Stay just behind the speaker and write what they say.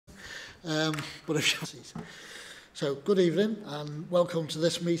So, good evening and welcome to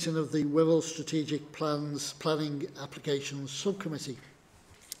this meeting of the Wirral Strategic Planning Applications Subcommittee.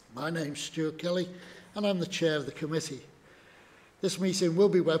 My name's Stuart Kelly and I'm the chair of the committee. This meeting will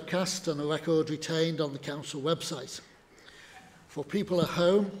be webcast and a record retained on the council website. For people at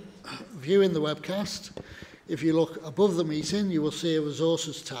home viewing the webcast, if you look above the meeting, you will see a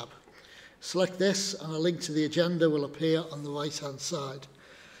resources tab. Select this and a link to the agenda will appear on the right-hand side.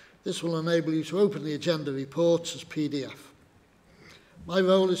 This will enable you to open the agenda reports as PDF. My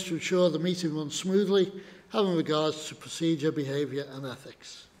role is to ensure the meeting runs smoothly, having regards to procedure, behaviour and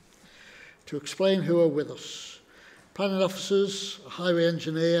ethics. To explain who are with us: planning officers, a highway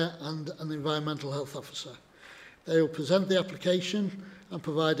engineer and an environmental health officer. They will present the application and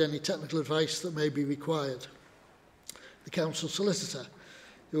provide any technical advice that may be required. The council solicitor,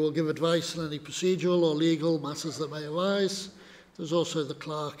 who will give advice on any procedural or legal matters that may arise. There's also the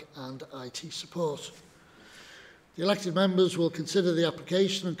clerk and IT support. The elected members will consider the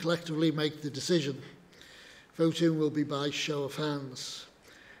application and collectively make the decision. Voting will be by show of hands.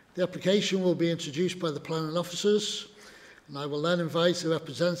 The application will be introduced by the planning officers, and I will then invite a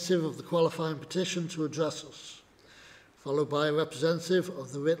representative of the qualifying petition to address us, followed by a representative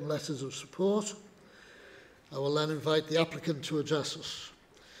of the written letters of support. I will then invite the applicant to address us.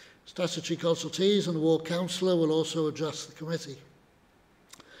 Statutory consultees and the ward councillor will also address the committee.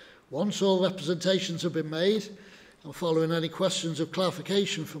 Once all representations have been made, and following any questions of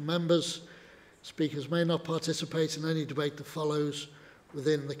clarification from members, speakers may not participate in any debate that follows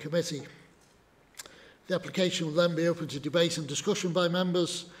within the committee. The application will then be open to debate and discussion by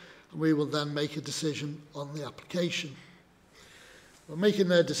members, and we will then make a decision on the application. When making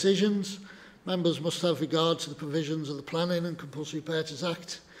their decisions, members must have regard to the provisions of the Planning and Compulsory Purchase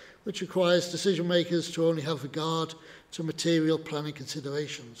Act, which requires decision makers to only have regard to material planning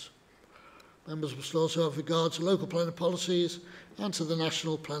considerations. Members must also have regard to local planning policies and to the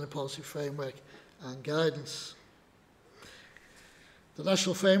National Planning Policy Framework and guidance. The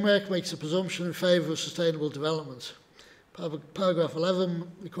National Framework makes a presumption in favour of sustainable development. Paragraph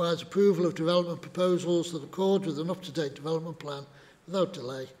 11 requires approval of development proposals that accord with an up-to-date development plan without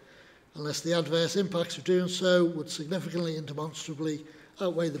delay, unless the adverse impacts of doing so would significantly and demonstrably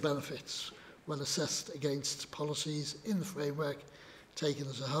outweigh the benefits when assessed against policies in the framework taken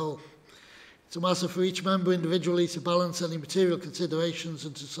as a whole. It's a matter for each member individually to balance any material considerations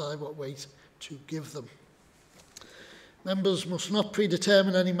and decide what weight to give them. Members must not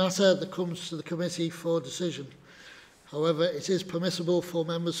predetermine any matter that comes to the committee for decision. However, it is permissible for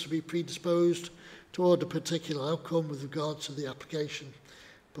members to be predisposed toward a particular outcome with regard to the application,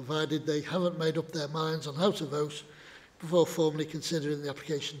 provided they haven't made up their minds on how to vote before formally considering the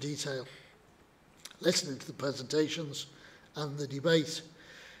application detail, listening to the presentations and the debate.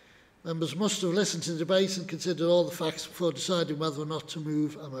 Members must have listened to the debate and considered all the facts before deciding whether or not to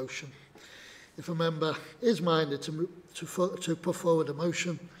move a motion. If a member is minded to put forward a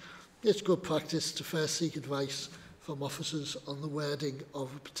motion, it's good practice to first seek advice from officers on the wording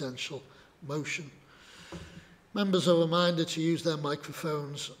of a potential motion. Members are reminded to use their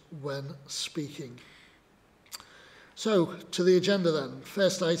microphones when speaking. So, to the agenda then.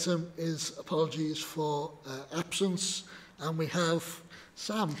 First item is apologies for absence, and we have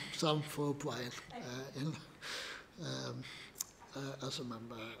Sam for Brian as a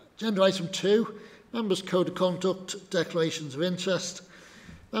member. Agenda item 2, members' code of conduct, declarations of interest.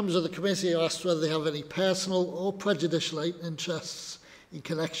 Members of the committee are asked whether they have any personal or prejudicial interests in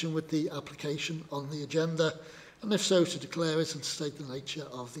connection with the application on the agenda, and if so, to declare it and state the nature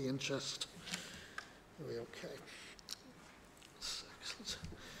of the interest. Are we okay? Excellent.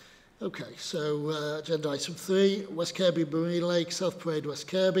 Okay, so agenda item 3, West Kirby Marine Lake, South Parade, West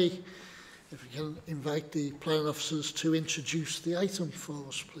Kirby. If we can invite the planning officers to introduce the item for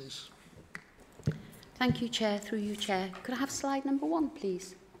us, please. Thank you, Chair. Through you, Chair. Could I have slide number 1,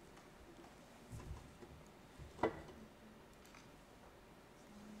 please?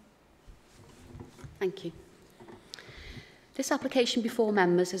 Thank you. This application before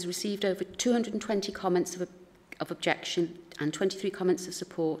members has received over 220 comments of objection and 23 comments of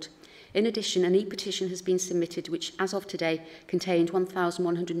support. In addition, an e-petition has been submitted which, as of today, contained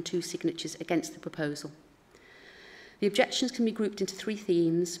 1,102 signatures against the proposal. The objections can be grouped into 3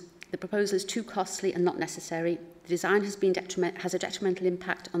 themes. The proposal is too costly and not necessary. The design has a detrimental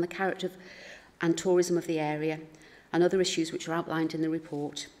impact on the character and tourism of the area, and other issues which are outlined in the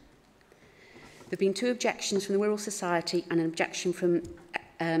report. There have been 2 objections from the Wirral Society and an objection from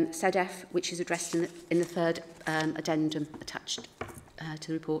SEDEF, which is addressed in the 3rd addendum attached to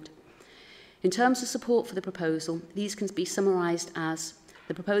the report. In terms of support for the proposal, these can be summarised as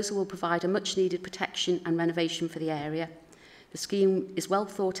The proposal will provide a much-needed protection and renovation for the area. The scheme is well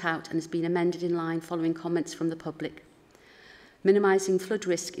thought out and has been amended in line following comments from the public. Minimising flood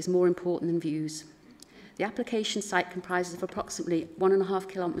risk is more important than views. The application site comprises of approximately 1.5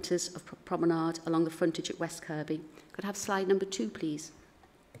 kilometres of promenade along the frontage at West Kirby. Could I have slide number 2, please?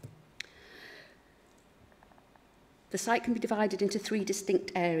 The site can be divided into 3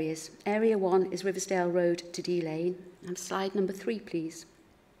 distinct areas. Area 1 is Riversdale Road to D Lane. And slide number 3, please.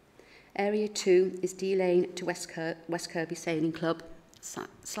 Area 2 is D Lane to West Kirby Sailing Club.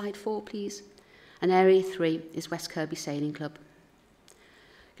 Slide 4, please. And Area 3 is West Kirby Sailing Club.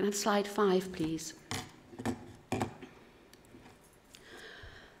 Can I have slide 5, please?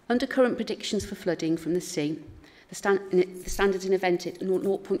 Under current predictions for flooding from the sea, the standard in event at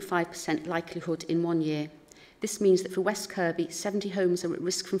 0.5% likelihood in 1 year. This means that for West Kirby, 70 homes are at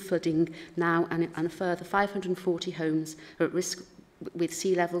risk from flooding now, and a further 540 homes are at risk with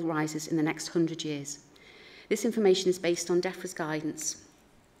sea level rises in the next 100 years. This information is based on DEFRA's guidance.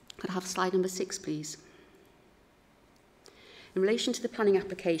 Could I have slide number 6, please? In relation to the planning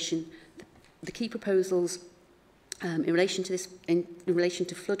application, the key proposals in relation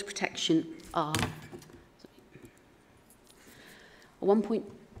to flood protection are a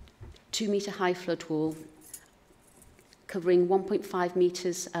 1.2 metre high flood wall covering 1.5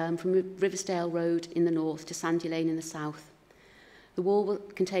 metres from Riversdale Road in the north to Sandy Lane in the south. The wall will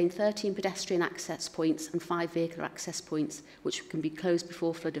contain 13 pedestrian access points and 5 vehicular access points, which can be closed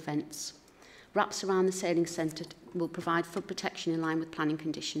before flood events. Wraps around the sailing centre will provide flood protection in line with planning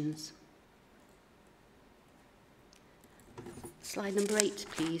conditions. Slide number 8,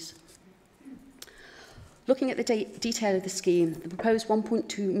 please. Looking at the detail of the scheme, the proposed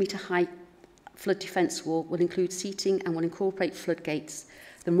 1.2 metre high flood defence wall will include seating and will incorporate floodgates.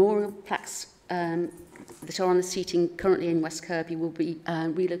 The memorial plaques that are on the seating currently in West Kirby will be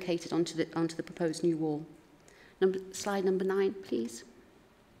relocated onto the proposed new wall. Slide number 9, please.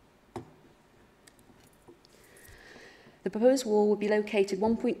 The proposed wall will be located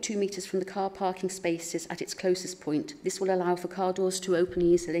 1.2 metres from the car parking spaces at its closest point. This will allow for car doors to open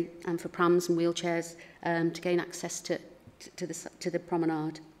easily and for prams and wheelchairs to gain access to the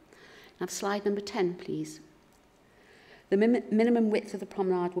promenade. Now, slide number 10, please. The minimum width of the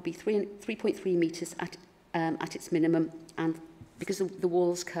promenade will be 3.3 metres at its minimum, and because the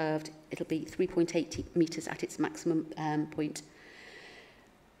wall's curved, it'll be 3.8 metres at its maximum point.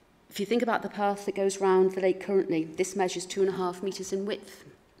 If you think about the path that goes round the lake currently, this measures 2.5 metres in width.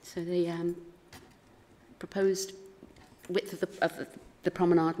 So the proposed width of the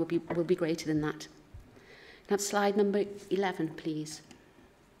promenade will be greater than that. Can I have slide number 11, please?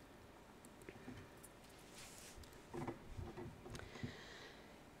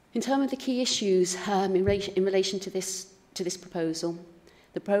 In terms of the key issues in relation to this proposal,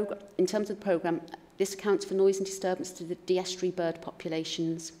 in terms of the programme, this accounts for noise and disturbance to the de-estuary bird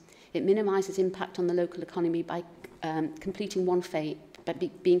populations. It minimises impact on the local economy by being completed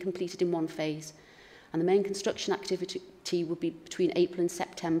in one phase. And the main construction activity will be between April and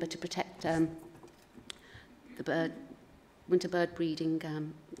September to protect the winter bird breeding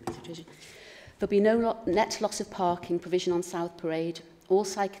situation. There'll be no net loss of parking provision on South Parade. All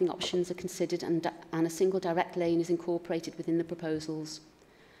cycling options are considered and a single direct lane is incorporated within the proposals.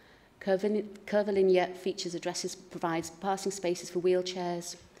 Curvilinear features provides passing spaces for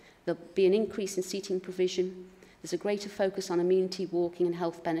wheelchairs. There'll be an increase in seating provision. There's a greater focus on amenity, walking and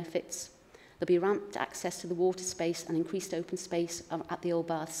health benefits. There'll be ramped access to the water space and increased open space at the Old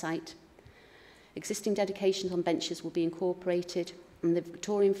Bath site. Existing dedications on benches will be incorporated, and the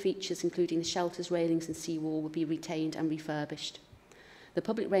Victorian features, including the shelters, railings and seawall, will be retained and refurbished. The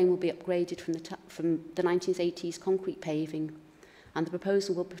public lane will be upgraded from the 1980s concrete paving, and the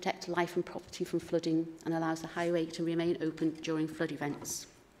proposal will protect life and property from flooding and allows the highway to remain open during flood events.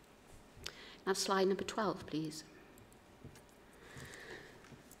 Now, slide number 12, please.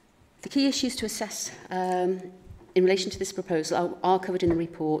 The key issues to assess in relation to this proposal are covered in the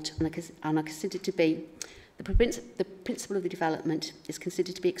report and are considered to be the principle of the development is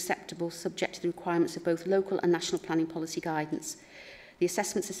considered to be acceptable subject to the requirements of both local and national planning policy guidance. The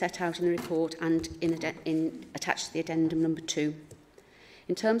assessments are set out in the report and attached to the addendum number 2.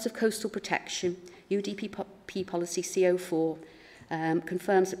 In terms of coastal protection, UDP policy CO4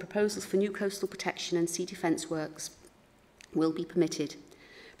 confirms that proposals for new coastal protection and sea defence works will be permitted,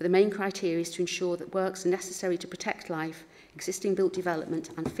 but the main criteria is to ensure that works are necessary to protect life, existing built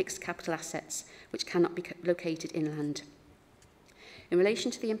development and fixed capital assets which cannot be located inland. In relation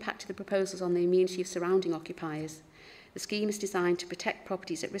to the impact of the proposals on the immunity of surrounding occupiers, the scheme is designed to protect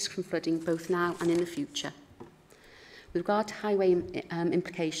properties at risk from flooding both now and in the future. With regard to highway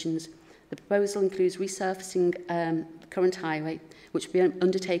implications, the proposal includes resurfacing the current highway, which will be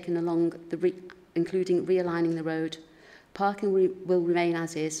undertaken along including realigning the road. Parking will remain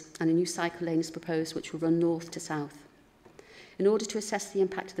as is, and a new cycle lane is proposed which will run north to south. In order to assess the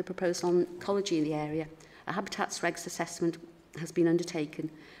impact of the proposal on ecology in the area, a habitats regs assessment has been undertaken,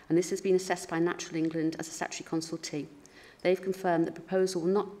 and this has been assessed by Natural England as a statutory consultee. They've confirmed that the proposal will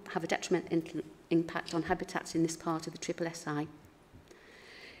not have a detrimental impact on habitats in this part of the SSSI.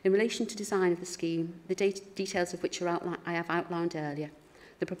 In relation to design of the scheme, the details of which I have outlined earlier,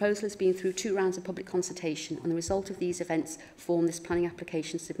 the proposal has been through 2 rounds of public consultation, and the result of these events form this planning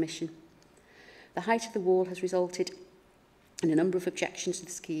application submission. The height of the wall has resulted in a number of objections to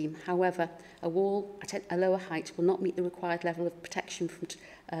the scheme. However, a wall at a lower height will not meet the required level of protection from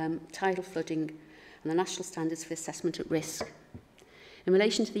tidal flooding and the national standards for assessment at risk. In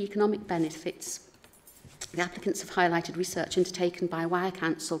relation to the economic benefits, the applicants have highlighted research undertaken by Wirral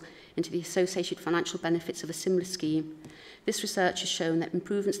Council into the associated financial benefits of a similar scheme. This research has shown that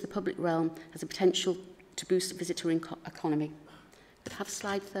improvements to the public realm has a potential to boost the visitor economy. Could I have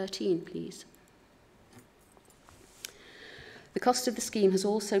slide 13, please? The cost of the scheme has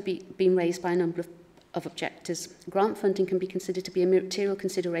also been raised by a number of objectors. Grant funding can be considered to be a material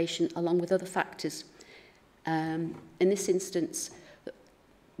consideration along with other factors. In this instance,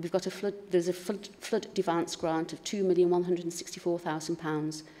 we've got there's a flood advance grant of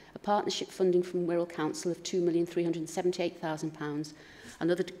 £2,164,000, a partnership funding from Wirral Council of £2,378,000, and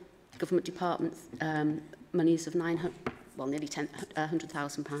other government department monies of nearly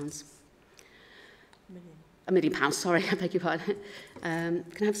 £100,000. £1 million, sorry, I beg your pardon. Can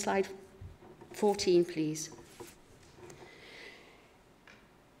I have slide 14, please?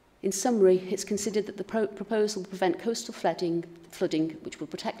 In summary, it's considered that the proposal will prevent coastal flooding, which will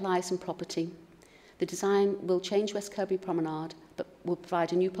protect lives and property. The design will change West Kirby Promenade, but will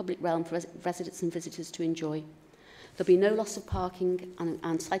provide a new public realm for residents and visitors to enjoy. There'll be no loss of parking,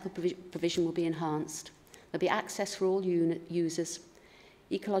 and cycle provision will be enhanced. There'll be access for all users.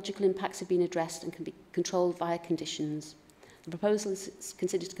 Ecological impacts have been addressed and can be controlled via conditions. The proposal is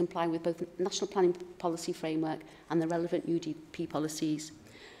considered to comply with both the National Planning Policy Framework and the relevant UDP policies.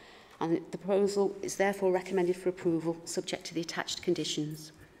 And the proposal is therefore recommended for approval, subject to the attached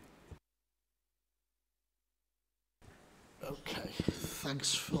conditions. Okay,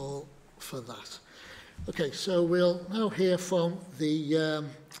 thanks for that. Okay, so we'll now hear from the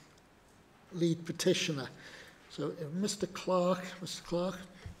lead petitioner. So, Mr. Clark. Excellent.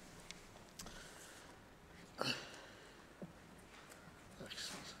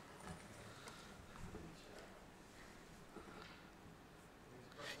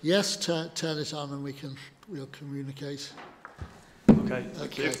 Yes, turn it on and we'll communicate. Okay,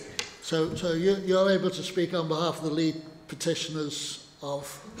 thank you. So you're able to speak on behalf of the lead petitioners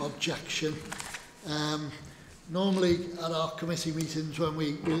of objection. Normally at our committee meetings when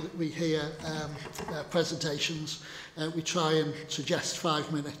we hear presentations, we try and suggest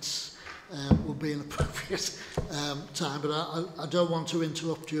 5 minutes will be an appropriate time, but I don't want to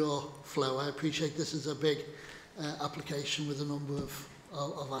interrupt your flow. I appreciate this is a big application with a number of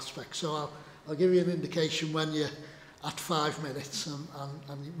aspects, so I'll give you an indication when you're at 5 minutes, and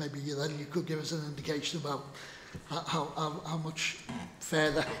maybe then you could give us an indication about how much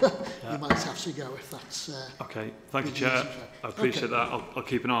further you might have to go, if that's okay. Thank you, Chair. I appreciate that. I'll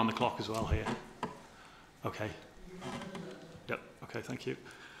keep an eye on the clock as well here. Okay. Yep. Okay. Thank you.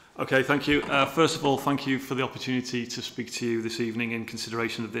 Okay. Thank you. First of all, thank you for the opportunity to speak to you this evening in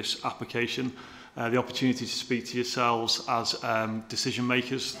consideration of this application. The opportunity to speak to yourselves as decision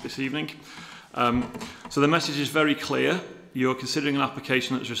makers this evening. So the message is very clear. You're considering an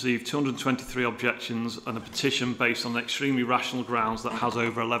application that's received 223 objections and a petition based on extremely rational grounds that has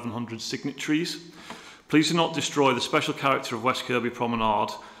over 1,100 signatories. Please do not destroy the special character of West Kirby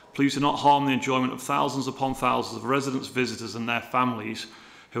Promenade. Please do not harm the enjoyment of thousands upon thousands of residents, visitors and their families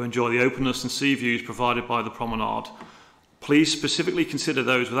who enjoy the openness and sea views provided by the promenade. Please specifically consider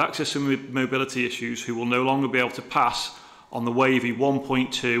those with access and mobility issues who will no longer be able to pass on the wavy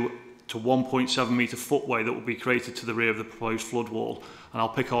 1.2 to 1.7 metre footway that will be created to the rear of the proposed flood wall. And I'll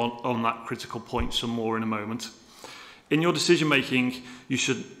pick on that critical point some more in a moment. In your decision making, you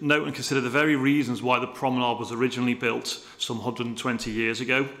should note and consider the very reasons why the promenade was originally built some 120 years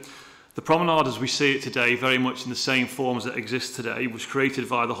ago. The promenade as we see it today, very much in the same form as it exists today, was created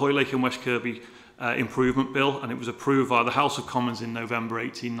via the Hoylake and West Kirby Improvement Bill, and it was approved by the House of Commons in November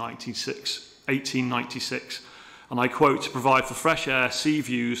 1896. And I quote, to provide for fresh air, sea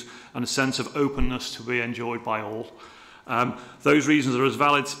views and a sense of openness to be enjoyed by all. Those reasons are as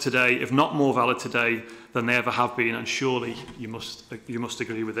valid today, if not more valid today, than they ever have been, and surely you must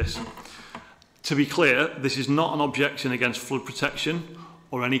agree with this. To be clear, this is not an objection against flood protection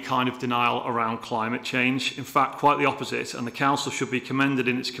or any kind of denial around climate change. In fact, quite the opposite, and the Council should be commended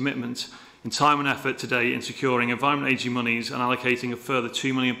in its commitment in time and effort today in securing Environment Agency monies and allocating a further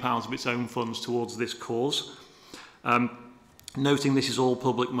 £2 million of its own funds towards this cause. Noting this is all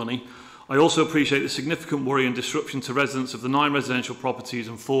public money, I also appreciate the significant worry and disruption to residents of the 9 residential properties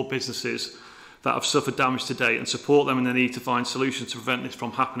and 4 businesses that have suffered damage to date, and support them in the need to find solutions to prevent this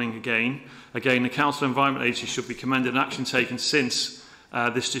from happening again. Again, the Council Environment Agency should be commended and action taken since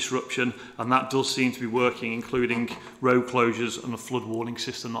this disruption, and that does seem to be working, including road closures and a flood warning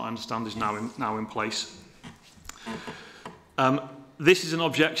system that I understand is now in place. This is an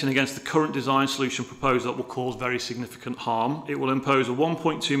objection against the current design solution proposed that will cause very significant harm. It will impose a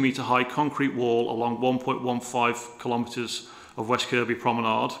 1.2 metre high concrete wall along 1.15 kilometres of West Kirby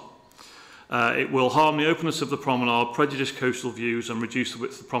promenade. It will harm the openness of the promenade, prejudice coastal views and reduce the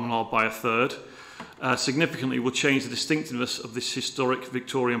width of the promenade by a third. Significantly, it will change the distinctiveness of this historic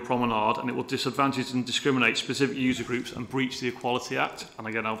Victorian promenade, and it will disadvantage and discriminate specific user groups and breach the Equality Act. And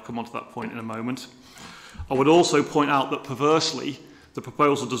again, I'll come on to that point in a moment. I would also point out that perversely, the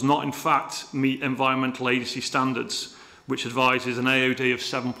proposal does not in fact meet Environmental Agency standards, which advises an AOD of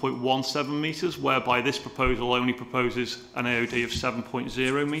 7.17 metres, whereby this proposal only proposes an AOD of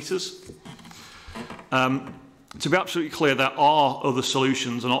 7.0 metres. To be absolutely clear, there are other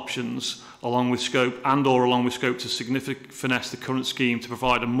solutions and options along with scope to significantly finesse the current scheme to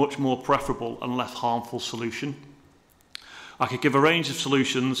provide a much more preferable and less harmful solution. I could give a range of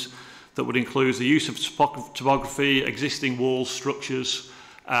solutions that would include the use of topography, existing walls, structures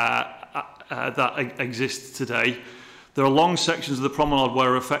that exist today. There are long sections of the promenade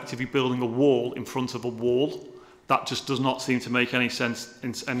where we're effectively building a wall in front of a wall. That just does not seem to make any sense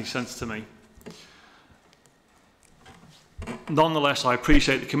to me. Nonetheless, I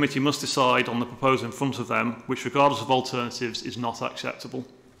appreciate the committee must decide on the proposal in front of them, which, regardless of alternatives, is not acceptable.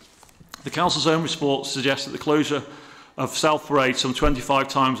 The Council's own report suggests that the closure of South Parade some 25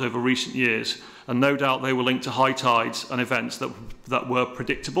 times over recent years, and no doubt they were linked to high tides and events that were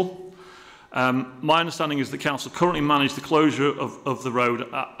predictable. My understanding is the Council currently manage the closure of the road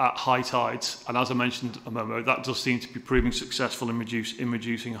at high tides, and as I mentioned a moment ago, that does seem to be proving successful in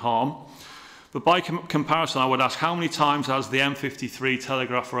reducing harm. But by comparison, I would ask, how many times has the M53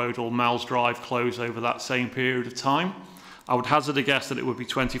 Telegraph Road or Mells Drive closed over that same period of time? I would hazard a guess that it would be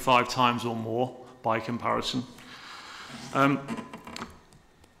 25 times or more by comparison. There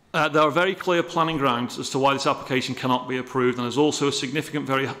are very clear planning grounds as to why this application cannot be approved, and there's also a significant,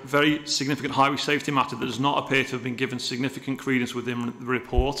 very significant highway safety matter that does not appear to have been given significant credence within the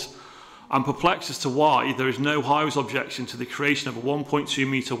report. I'm perplexed as to why there is no highways objection to the creation of a 1.2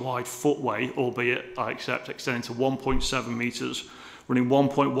 metre wide footway, albeit, I accept, extending to 1.7 metres, running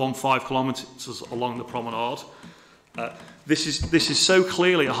 1.15 kilometres along the promenade. This is so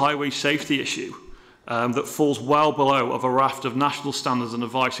clearly a highway safety issue that falls well below of a raft of national standards and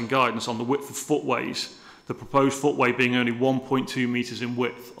advice and guidance on the width of footways, the proposed footway being only 1.2 metres in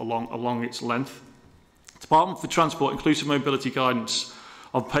width along its length. Department for Transport Inclusive Mobility Guidance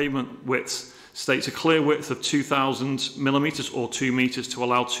on pavement widths states a clear width of 2,000 millimetres or 2 metres to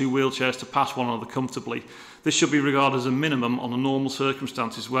allow 2 wheelchairs to pass one another comfortably. This should be regarded as a minimum under normal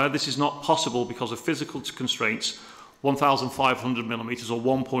circumstances. Where this is not possible because of physical constraints, 1,500 millimetres or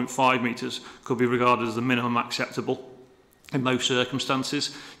 1.5 metres could be regarded as the minimum acceptable in most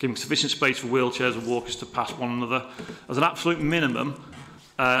circumstances, giving sufficient space for wheelchairs and walkers to pass one another. As an absolute minimum,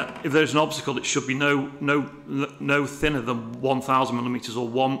 if there's an obstacle, it should be no thinner than 1,000 millimetres or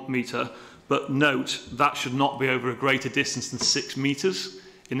 1 metre, but note that should not be over a greater distance than 6 metres.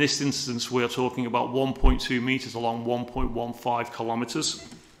 In this instance, we are talking about 1.2 metres along 1.15 kilometres.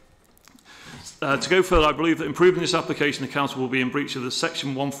 To go further, I believe that improving this application, the Council will be in breach of the Section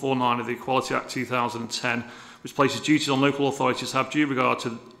 149 of the Equality Act 2010, which places duties on local authorities to have due regard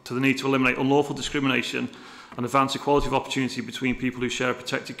to the need to eliminate unlawful discrimination and advance equality of opportunity between people who share a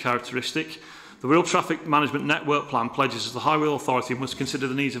protected characteristic. The Wirral Traffic Management Network Plan pledges that the Highway Authority must consider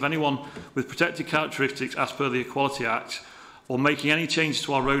the needs of anyone with protected characteristics as per the Equality Act, or making any changes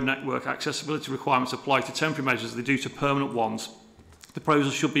to our road network. Accessibility requirements apply to temporary measures as they do to permanent ones. The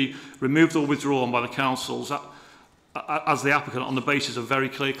proposal should be removed or withdrawn by the councils as the applicant on the basis of very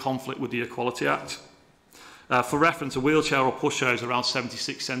clear conflict with the Equality Act. For reference, a wheelchair or pushchair is around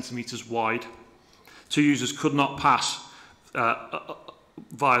 76 centimetres wide. 2 users could not pass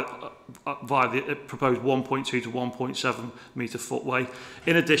via the proposed 1.2 to 1.7 metre footway.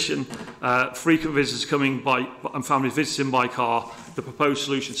 In addition, frequent visitors coming by and families visiting by car, the proposed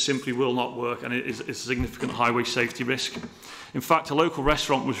solution simply will not work, and it is a significant highway safety risk. In fact, a local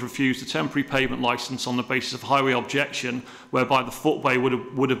restaurant was refused a temporary pavement licence on the basis of highway objection, whereby the footway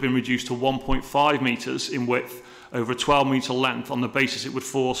would have been reduced to 1.5 metres in width over a 12-metre length on the basis it would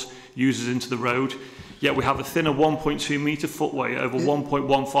force users into the road. Yet we have a thinner 1.2 metre footway over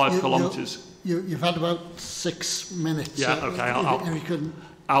 1.15 kilometres. You've had about 6 minutes. Yeah, okay.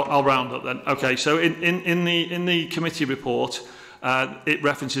 I'll round up then. Okay, so in the committee report, it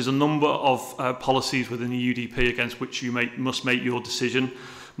references a number of policies within the UDP against which you must make your decision.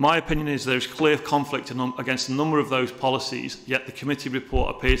 My opinion is there is clear conflict against a number of those policies, yet the committee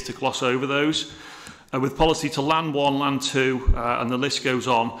report appears to gloss over those. With policy to land 1, land 2, and the list goes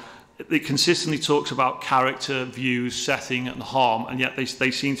on, it consistently talks about character, views, setting and harm, and yet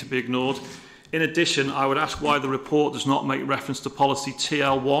they seem to be ignored. In addition, I would ask why the report does not make reference to policy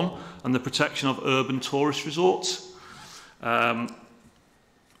TL1 and the protection of urban tourist resorts.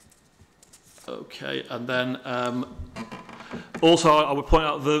 Okay, and then also I would point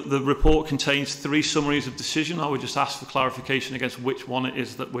out the report contains 3 summaries of decision. I would just ask for clarification against which one it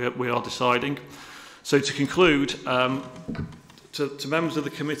is that we are deciding. So to conclude, to members of the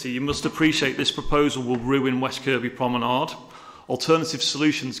committee, you must appreciate this proposal will ruin West Kirby Promenade. Alternative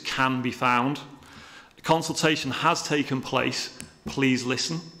solutions can be found. Consultation has taken place. Please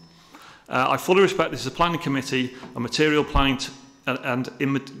listen. I fully respect this is a planning committee and material planning and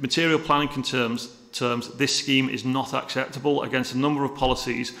in material planning terms, this scheme is not acceptable against a number of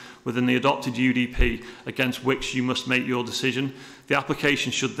policies within the adopted UDP against which you must make your decision. The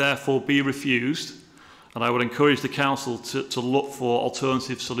application should therefore be refused, and I would encourage the Council to look for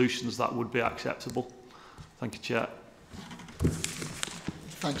alternative solutions that would be acceptable. Thank you, Chair.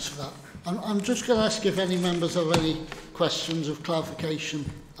 Thanks for that. I'm just going to ask if any members have any questions of clarification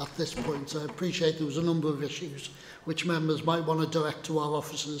at this point. I appreciate there was a number of issues which members might want to direct to our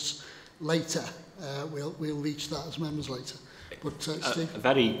officers later. We'll reach that as members later. But Steve? A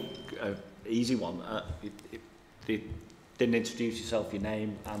very easy one. Didn't introduce yourself, your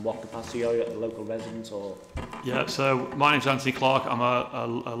name and what capacity are you, a local resident or? Yeah, so my name's Anthony Clark. I'm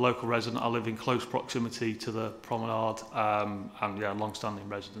a local resident. I live in close proximity to the promenade and yeah, long-standing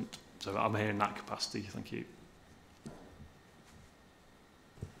resident. So I'm here in that capacity. Thank you.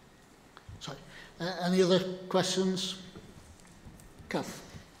 Sorry. Any other questions? Kath?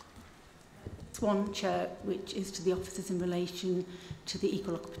 One, Chair, which is to the officers in relation to the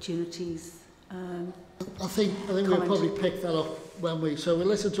equal opportunities. I think we'll probably pick that up when we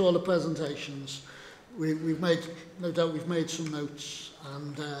listen to all the presentations. We've made, no doubt, we've made some notes,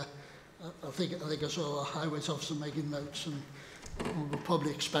 and I think I saw our highways officer making notes, and will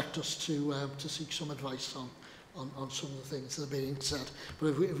probably expect us to seek some advice on some of the things that are being said. But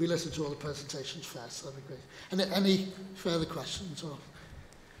if we listen to all the presentations first, that'd be great. And any further questions? Or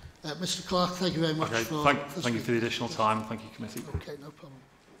Mr. Clark, thank you very much. Okay, thank you for the additional time. Thank you, committee. Okay, no problem.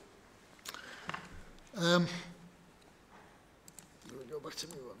 Go back to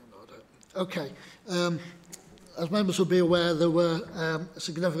me running order. Okay. As members will be aware, there were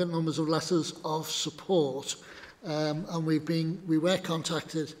significant numbers of letters of support, and we were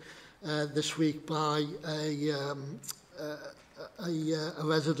contacted this week by a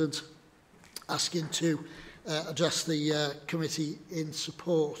resident asking to address the committee in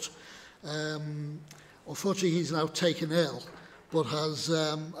support. Unfortunately, he's now taken ill, but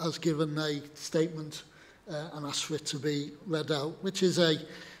has given a statement and asked for it to be read out, which is a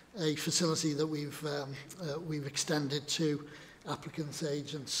facility that we've extended to applicants,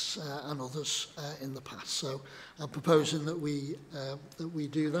 agents, and others in the past. So I'm proposing that we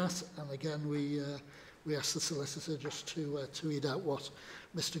do that, and again we ask the solicitor just to read out what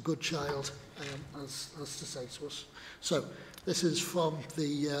Mr. Goodchild has to say to us. So this is from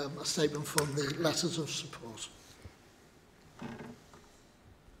a statement from the letters of support.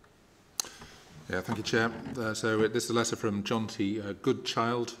 Yeah, thank you, Chair. So this is a letter from John T.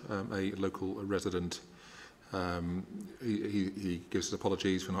 Goodchild, a local resident. He gives us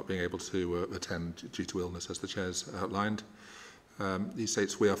apologies for not being able to attend due to illness, as the Chair's outlined. He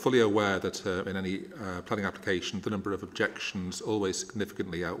states, we are fully aware that in any planning application, the number of objections always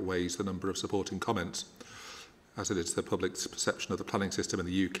significantly outweighs the number of supporting comments, as it is the public's perception of the planning system in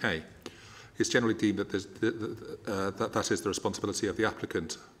the UK. It's generally deemed that that is the responsibility of the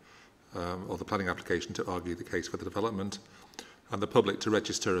applicant or the planning application to argue the case for the development, and the public to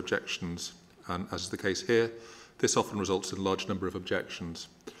register objections. And as is the case here, this often results in a large number of objections.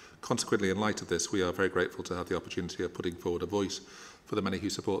 Consequently, in light of this, we are very grateful to have the opportunity of putting forward a voice for the many who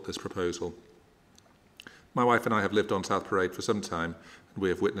support this proposal. My wife and I have lived on South Parade for some time, and we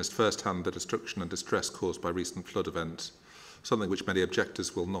have witnessed firsthand the destruction and distress caused by recent flood events, something which many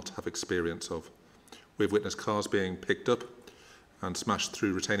objectors will not have experience of. We have witnessed cars being picked up and smashed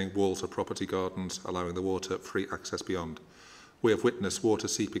through retaining walls of property gardens, allowing the water free access beyond. We have witnessed water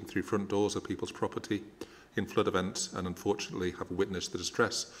seeping through front doors of people's property in flood events, and unfortunately have witnessed the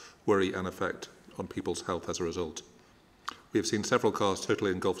distress, worry and effect on people's health as a result. We have seen several cars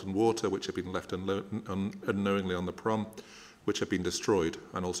totally engulfed in water, which have been left unknowingly on the prom, which have been destroyed,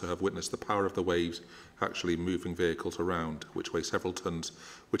 and also have witnessed the power of the waves actually moving vehicles around, which weigh several tons,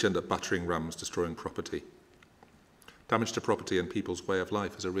 which end up battering rams, destroying property. Damage to property and people's way of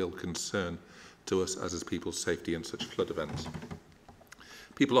life is a real concern to us, as is people's safety in such flood events.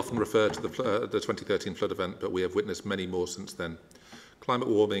 People often refer to the 2013 flood event, but we have witnessed many more since then. Climate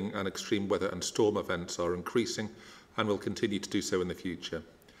warming and extreme weather and storm events are increasing and will continue to do so in the future.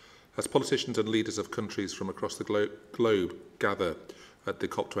 As politicians and leaders of countries from across the globe gather at the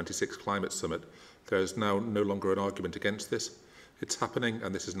COP26 Climate Summit, there is now no longer an argument against this. It's happening,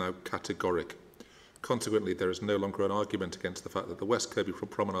 and this is now categoric. Consequently, there is no longer an argument against the fact that the West Kirby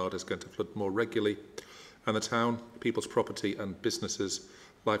promenade is going to flood more regularly, and the town, people's property and businesses,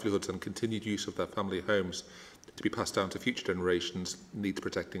 livelihoods and continued use of their family homes to be passed down to future generations needs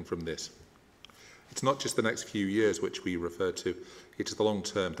protecting from this. It's not just the next few years which we refer to, it is the long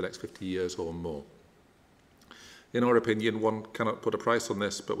term, the next 50 years or more. In our opinion, one cannot put a price on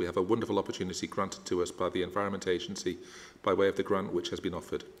this, but we have a wonderful opportunity granted to us by the Environment Agency by way of the grant which has been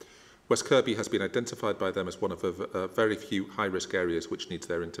offered. West Kirby has been identified by them as one of the very few high-risk areas which needs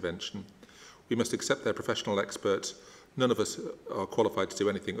their intervention. We must accept their professional experts. None of us are qualified to do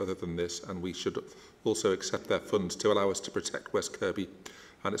anything other than this, and we should also accept their funds to allow us to protect West Kirby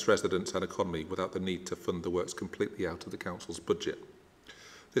and its residents and economy without the need to fund the works completely out of the council's budget.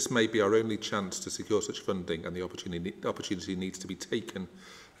 This may be our only chance to secure such funding, and the opportunity needs to be taken,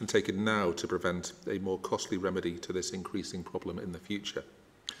 and taken now, to prevent a more costly remedy to this increasing problem in the future.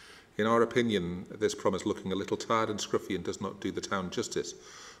 In our opinion, this promise looking a little tired and scruffy and does not do the town justice.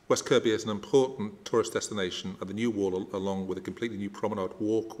 West Kirby is an important tourist destination, and the new wall, along with a completely new promenade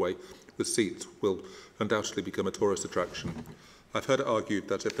walkway with seats, will undoubtedly become a tourist attraction. I've heard it argued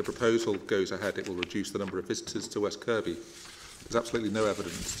that if the proposal goes ahead, it will reduce the number of visitors to West Kirby. There's absolutely no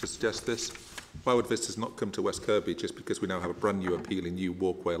evidence to suggest this. Why would visitors not come to West Kirby just because we now have a brand new appealing new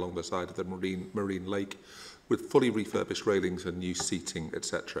walkway along the side of the Marine Lake with fully refurbished railings and new seating,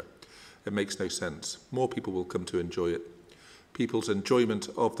 etc.? It makes no sense. More people will come to enjoy it. People's enjoyment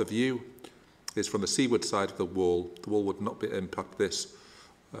of the view is from the seaward side of the wall. The wall would not impact this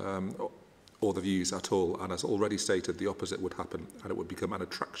or the views at all, and as already stated, the opposite would happen, and it would become an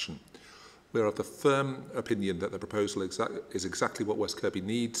attraction. We are of the firm opinion that the proposal is exactly what West Kirby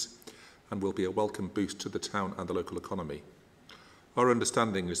needs and will be a welcome boost to the town and the local economy. Our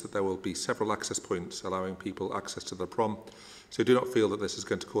understanding is that there will be several access points allowing people access to the prom, so do not feel that this is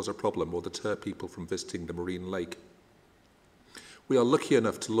going to cause a problem or deter people from visiting the Marine Lake. We are lucky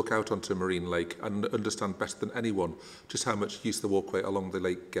enough to look out onto Marine Lake and understand better than anyone just how much use the walkway along the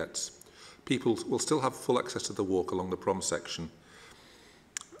lake gets. People will still have full access to the walk along the prom section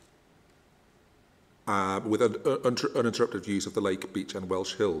with uninterrupted views of the lake, beach and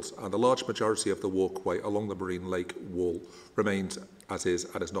Welsh Hills, and the large majority of the walkway along the Marine Lake wall remains as is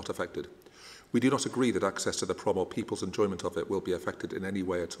and is not affected. We do not agree that access to the prom or people's enjoyment of it will be affected in any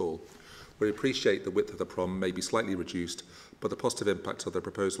way at all. We appreciate the width of the prom may be slightly reduced, but the positive impacts of the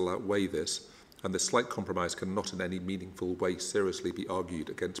proposal outweigh this, and this slight compromise cannot in any meaningful way seriously be argued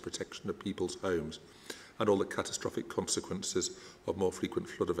against protection of people's homes and all the catastrophic consequences of more frequent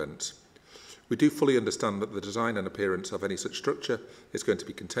flood events. We do fully understand that the design and appearance of any such structure is going to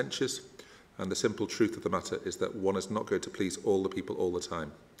be contentious, and the simple truth of the matter is that one is not going to please all the people all the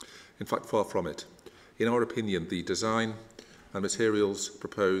time. In fact, far from it. In our opinion, the design and materials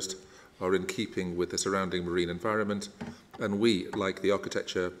proposed are in keeping with the surrounding marine environment, and we like the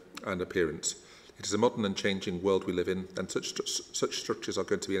architecture and appearance. It is a modern and changing world we live in, and such structures are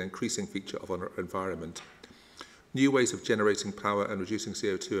going to be an increasing feature of our environment. New ways of generating power and reducing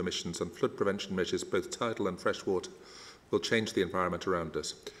CO2 emissions and flood prevention measures, both tidal and freshwater, will change the environment around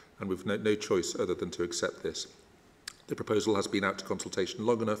us, and we've no choice other than to accept this. The proposal has been out to consultation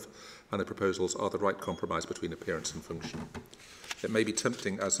long enough, and the proposals are the right compromise between appearance and function. It may be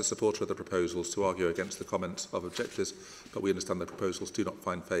tempting as a supporter of the proposals to argue against the comments of objectors, but we understand the proposals do not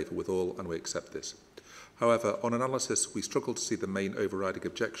find favour with all, and we accept this. However, on analysis, we struggle to see the main overriding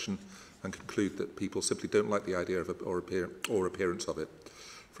objection and conclude that people simply don't like the idea of or appearance of it.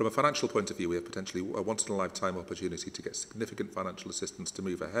 From a financial point of view, we have potentially a once-in-a-lifetime opportunity to get significant financial assistance to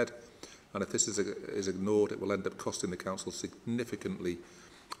move ahead, and if this is ignored, it will end up costing the council significantly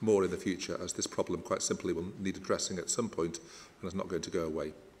more in the future, as this problem quite simply will need addressing at some point and is not going to go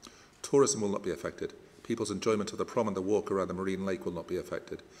away. Tourism will not be affected. People's enjoyment of the prom and the walk around the Marine Lake will not be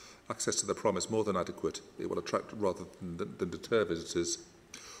affected. Access to the prom is more than adequate. It will attract rather than deter visitors.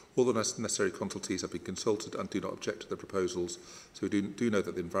 All the necessary consultees have been consulted and do not object to the proposals, so we do know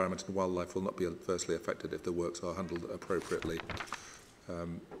that the environment and wildlife will not be adversely affected if the works are handled appropriately,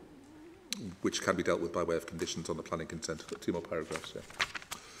 which can be dealt with by way of conditions on the planning consent. I've got 2 more paragraphs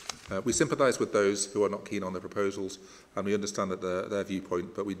here. We sympathise with those who are not keen on the proposals, and we understand that their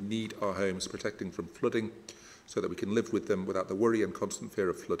viewpoint, but we need our homes protecting from flooding so that we can live with them without the worry and constant fear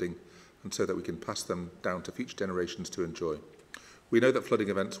of flooding, and so that we can pass them down to future generations to enjoy. We know that flooding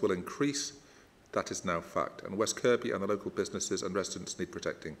events will increase. That is now fact, and West Kirby and the local businesses and residents need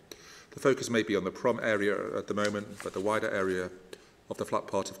protecting. The focus may be on the prom area at the moment, but the wider area of the flat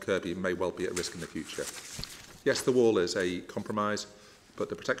part of Kirby may well be at risk in the future. Yes, the wall is a compromise, but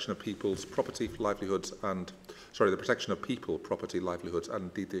the protection of people's property, livelihoods, and the protection of people, property, livelihoods, and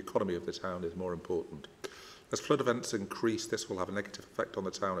indeed the economy of the town is more important. As flood events increase, this will have a negative effect on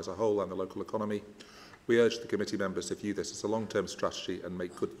the town as a whole and the local economy. We urge the committee members to view this as a long-term strategy and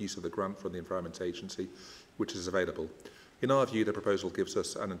make good use of the grant from the Environment Agency, which is available. In our view, the proposal gives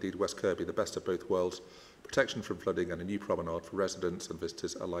us, and indeed West Kirby, the best of both worlds, protection from flooding and a new promenade for residents and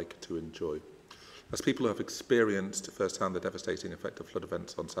visitors alike to enjoy. As people who have experienced firsthand the devastating effect of flood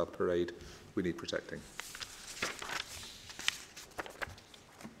events on South Parade, we need protecting.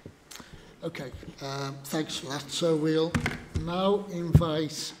 Okay, thanks for that. So we'll now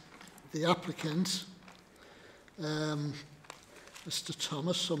invite the applicant, Mr.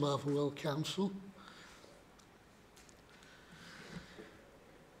 Thomas on behalf of Wirral Council.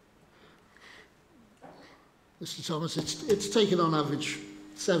 Mr. Thomas, it's taken on average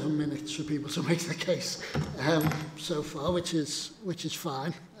 7 minutes for people to make their case so far, which is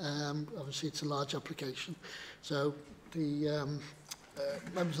fine. Obviously, it's a large application, so the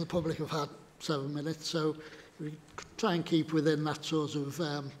members of the public have had 7 minutes. So if we try and keep within that sort of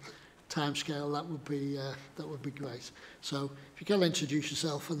timescale, that would be great. So if you can introduce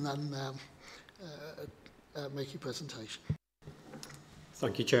yourself and then make your presentation.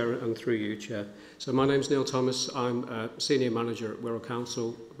 Thank you, Chair, and through you, Chair. So my name's Neil Thomas. I'm a Senior Manager at Wirral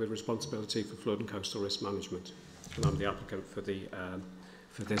Council with responsibility for flood and coastal risk management. And I'm the applicant for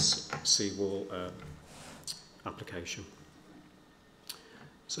this seawall application.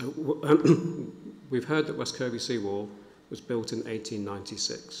 So we've heard that West Kirby seawall was built in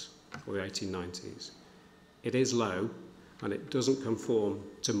 1896 or the 1890s. It is low and it doesn't conform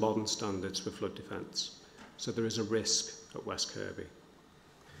to modern standards for flood defence. So there is a risk at West Kirby.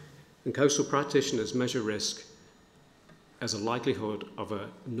 And coastal practitioners measure risk as a likelihood of a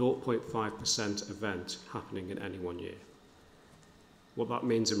 0.5% event happening in any 1 year. What that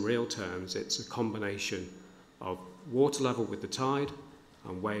means in real terms, it's a combination of water level with the tide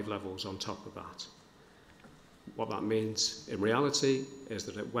and wave levels on top of that. What that means in reality is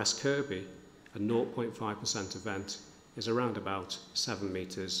that at West Kirby, a 0.5% event is around about 7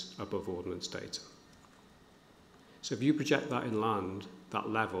 metres above ordnance data. So if you project that inland, that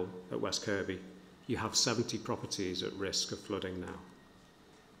level at West Kirby, you have 70 properties at risk of flooding now.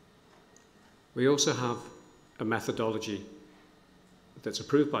 We also have a methodology that's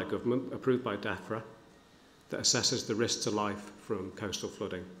approved by government, approved by DEFRA, that assesses the risk to life from coastal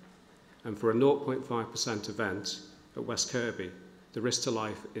flooding. And for a 0.5% event at West Kirby, the risk to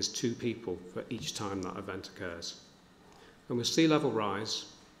life is 2 people for each time that event occurs. And with sea level rise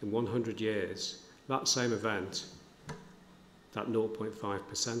in 100 years, that same event, that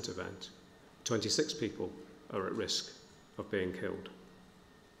 0.5% event, 26 people are at risk of being killed.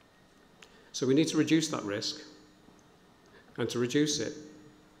 So we need to reduce that risk, and to reduce it,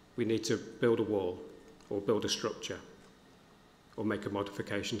 we need to build a wall or build a structure or make a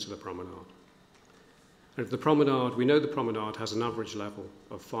modification to the promenade. And if the promenade, we know the promenade has an average level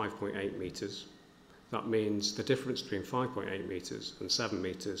of 5.8 metres. That means the difference between 5.8 metres and 7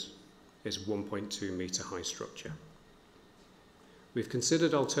 metres is 1.2 metre high structure. We've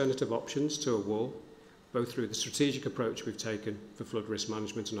considered alternative options to a wall, both through the strategic approach we've taken for flood risk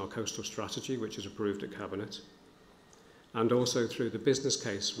management in our coastal strategy, which is approved at Cabinet, and also through the business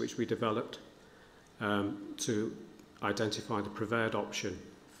case which we developed to identify the preferred option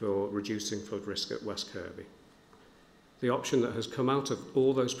for reducing flood risk at West Kirby. The option that has come out of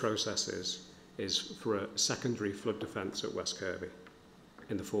all those processes is for a secondary flood defence at West Kirby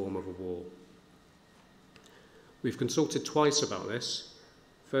in the form of a wall. We've consulted twice about this.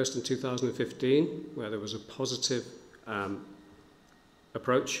 First in 2015, where there was a positive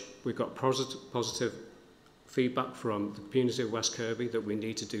approach. We got positive feedback from the community of West Kirby that we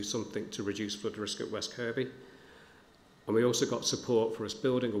need to do something to reduce flood risk at West Kirby. And we also got support for us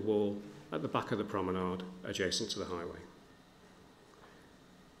building a wall at the back of the promenade adjacent to the highway.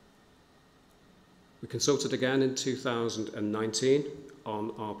 We consulted again in 2019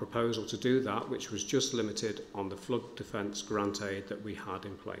 on our proposal to do that, which was just limited on the flood defence grant aid that we had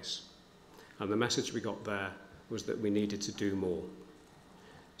in place. And the message we got there was that we needed to do more.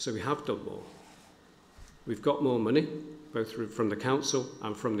 So we have done more. We've got more money, both from the council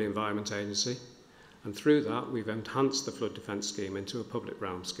and from the Environment Agency, and through that we've enhanced the flood defence scheme into a public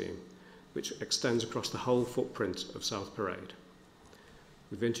realm scheme, which extends across the whole footprint of South Parade.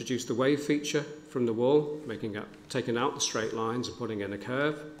 We've introduced the wave feature from the wall, taking out the straight lines and putting in a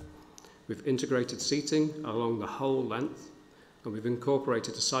curve. We've integrated seating along the whole length, and we've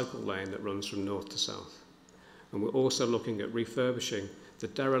incorporated a cycle lane that runs from north to south. And we're also looking at refurbishing the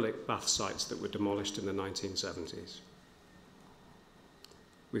derelict bath sites that were demolished in the 1970s.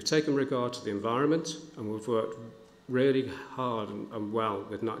 We've taken regard to the environment, and we've worked really hard and well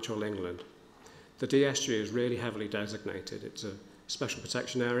with Natural England. The Dee Estuary is really heavily designated. It's a special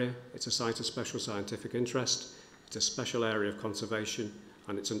protection area, it's a site of special scientific interest, it's a special area of conservation,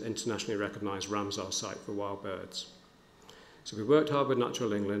 and it's an internationally recognised Ramsar site for wild birds. So we worked hard with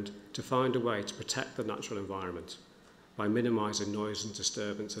Natural England to find a way to protect the natural environment by minimising noise and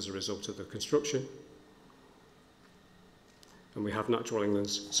disturbance as a result of the construction. And we have Natural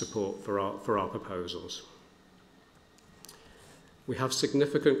England's support for our proposals. We have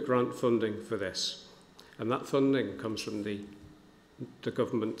significant grant funding for this, and that funding comes from the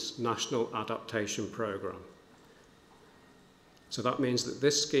government's National Adaptation Programme. So that means that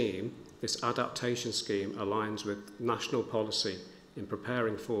this scheme, this adaptation scheme, aligns with national policy in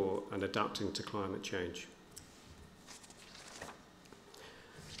preparing for and adapting to climate change.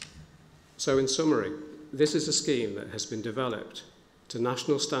 So in summary, this is a scheme that has been developed to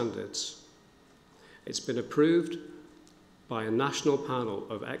national standards. It's been approved by a national panel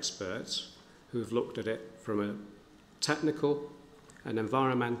of experts who have looked at it from a technical, an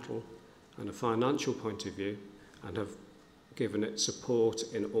environmental and a financial point of view, and have given it support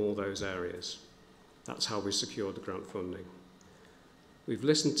in all those areas. That's how we secured the grant funding. We've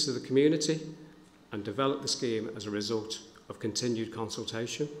listened to the community and developed the scheme as a result of continued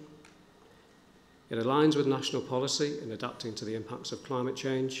consultation. It aligns with national policy in adapting to the impacts of climate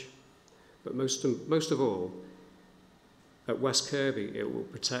change, but most of all, at West Kirby, it will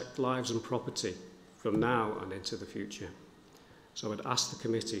protect lives and property from now and into the future. So I'd ask the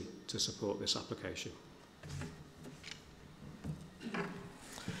committee to support this application.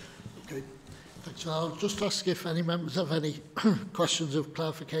 Okay, thanks. I'll just ask if any members have any questions of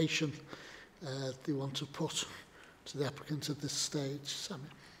clarification they want to put to the applicant at this stage. Samuel.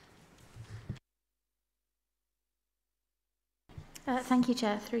 Thank you,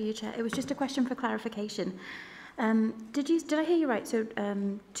 Chair. Through you, Chair. It was just a question for clarification. Did I hear you right? So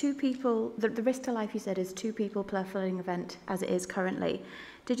 2 people, the risk to life you said is 2 people per flooding event as it is currently.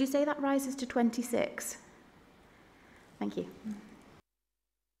 Did you say that rises to 26? Thank you.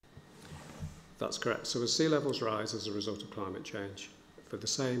 That's correct. So as sea levels rise as a result of climate change, for the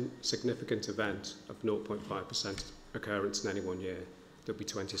same significant event of 0.5% occurrence in any one year, there'll be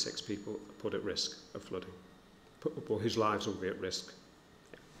 26 people put at risk of flooding, or whose lives will be at risk.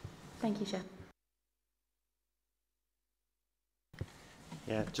 Thank you, Chair.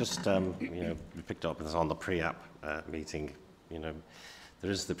 Yeah, just, we picked up this on the pre-app meeting. There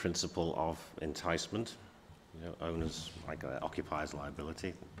is the principle of enticement. Owners, like occupiers'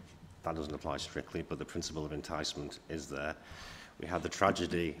 liability. That doesn't apply strictly, but the principle of enticement is there. We had the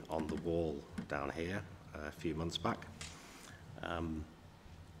tragedy on the wall down here a few months back.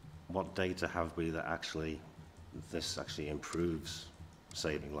 What data have we that this actually improves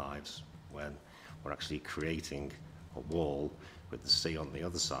saving lives when we're actually creating a wall with the sea on the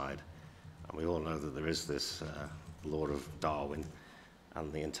other side? And we all know that there is this law of Darwin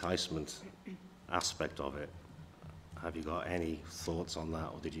and the enticement aspect of it. Have you got any thoughts on that,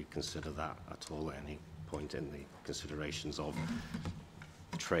 or did you consider that at all at any point in the considerations of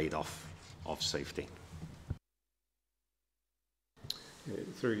trade-off of safety?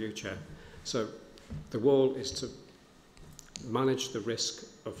 Through you, Chair. So the wall is to manage the risk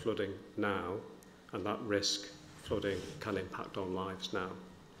of flooding now, and that risk flooding can impact on lives now.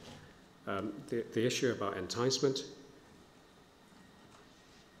 The issue about enticement,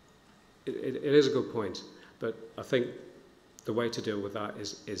 it is a good point, but I think the way to deal with that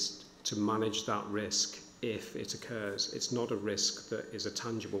is to manage that risk if it occurs. It's not a risk that is a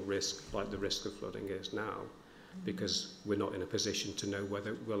tangible risk like the risk of flooding is now, because we're not in a position to know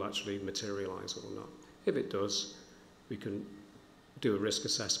whether it will actually materialise or not. If it does, we can do a risk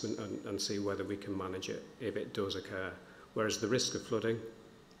assessment and see whether we can manage it if it does occur. Whereas the risk of flooding,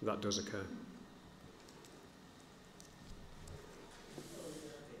 that does occur.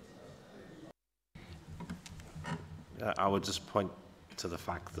 I would just point to the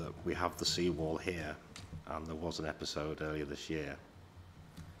fact that we have the seawall here, and there was an episode earlier this year.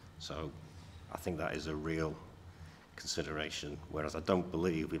 So I think that is a real consideration, whereas I don't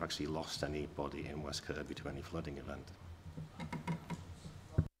believe we've actually lost anybody in West Kirby to any flooding event.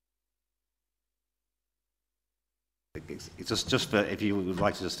 It's just for, if you would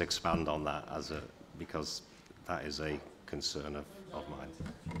like to just expand on that because that is a concern of mine.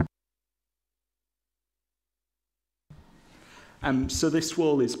 So this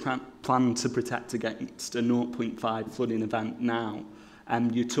wall is planned to protect against a 0.5 flooding event now.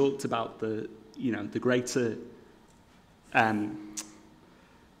 You talked about the greater, how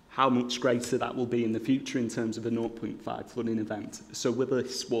much greater that will be in the future in terms of a 0.5 flooding event. So will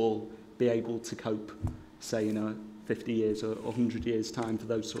this wall be able to cope, say, in 50 years or 100 years' time for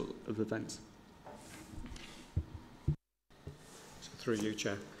those sort of events? So through you,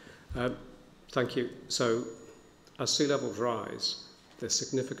 Chair. Thank you. So as sea levels rise, the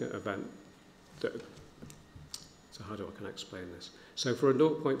significant event that, so how can I explain this? So for a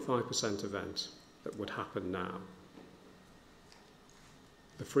 0.5% event that would happen now,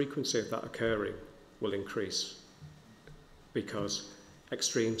 the frequency of that occurring will increase because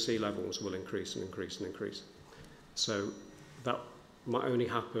extreme sea levels will increase and increase and increase. So that might only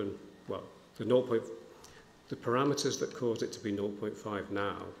happen, well, the parameters that cause it to be 0.5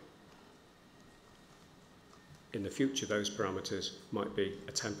 now, in the future, those parameters might be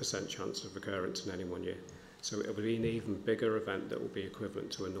a 10% chance of occurrence in any 1 year. So it will be an even bigger event that will be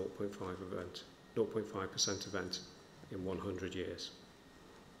equivalent to a 0.5% event in 100 years.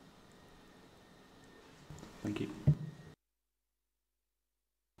 Thank you.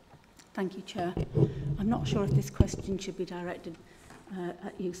 Thank you, Chair. I'm not sure if this question should be directed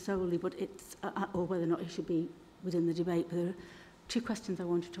at you solely, but it's or whether or not it should be within the debate. But there are two questions I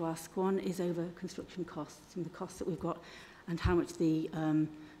wanted to ask. One is over construction costs and the costs that we've got, and how much the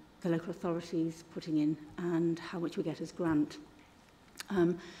local authorities putting in, and how much we get as grant.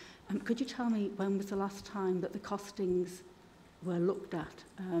 Could you tell me when was the last time that the costings were looked at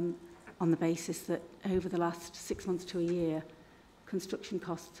on the basis that over the last 6 months to a year, construction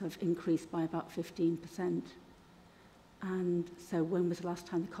costs have increased by about 15%? And so when was the last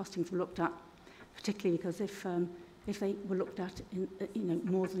time the costings were looked at? Particularly because if they were looked at in,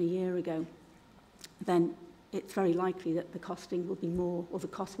 more than a year ago, then it's very likely that the costing will be more, or the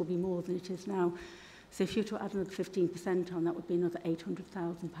cost will be more than it is now. So if you were to add another 15% on, that would be another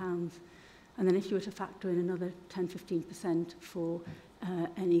 £800,000. And then if you were to factor in another 10-15% for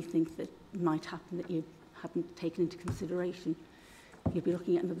anything that might happen that you hadn't taken into consideration, you'd be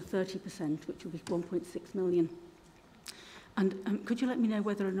looking at another 30%, which would be 1.6 million. And could you let me know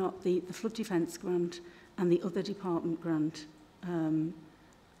whether or not the flood defence grant and the other department grant,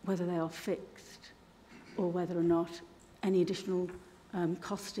 whether they are fixed, or whether or not any additional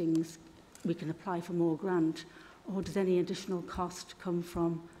costings we can apply for more grant, or does any additional cost come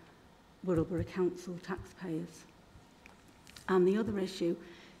from Wirral Borough Council taxpayers? And the other issue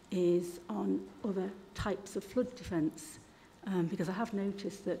is on other types of flood defence, because I have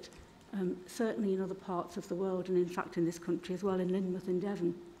noticed that certainly in other parts of the world, and in fact in this country as well, in Lynmouth in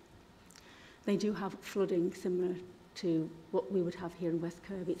Devon, they do have flooding similar to what we would have here in West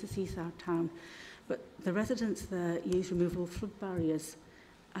Kirby. It's a seaside town. But the residents there use removable flood barriers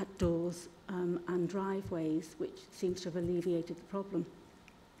at doors and driveways, which seems to have alleviated the problem.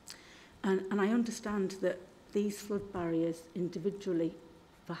 And I understand that these flood barriers individually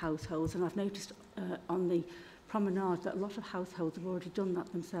for households, and I've noticed on the promenade that a lot of households have already done that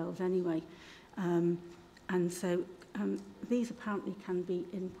themselves anyway. And so these apparently can be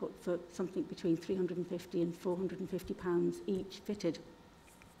input for something between £350 and £450 each fitted.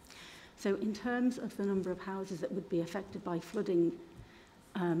 So in terms of the number of houses that would be affected by flooding,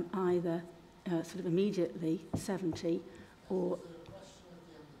 either sort of immediately, 70, or...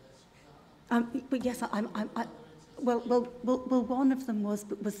 but yes, well, one of them was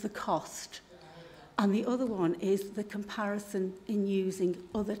the cost. And the other one is the comparison in using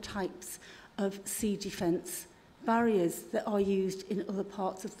other types of sea defence barriers that are used in other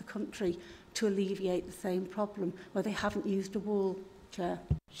parts of the country to alleviate the same problem, where they haven't used a wall, Chair.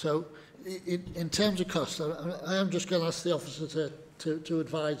 So, in terms of cost, I am just going to ask the officer to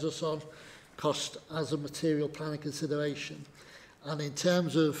advise us on cost as a material planning consideration. And in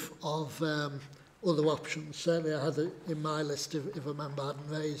terms of other options, certainly I had it in my list if a member hadn't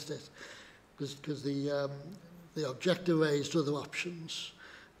raised it, because the objector raised other options,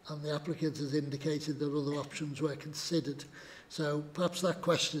 and the applicant has indicated that other options were considered. So perhaps that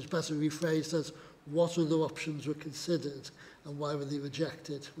question is better rephrased as what other options were considered and why were they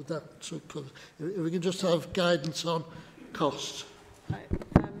rejected? Would that sort of cover? If we can just have guidance on cost.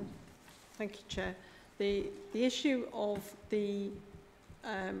 Thank you, Chair. The issue of the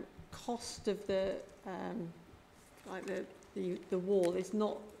cost of the wall is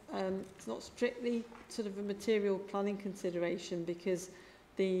not it's not strictly sort of a material planning consideration, because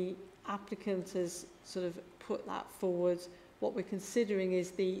the applicant has sort of put that forward. What we're considering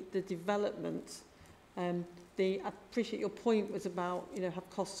is the development. I appreciate your point was about, you know, have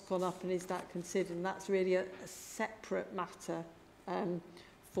costs gone up and is that considered? And that's really a separate matter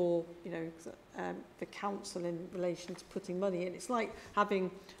for, you know, the council in relation to putting money in. It's like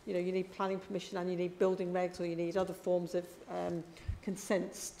having, you know, you need planning permission and you need building regs, or you need other forms of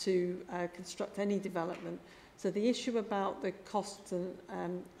consents to construct any development. So the issue about the costs, and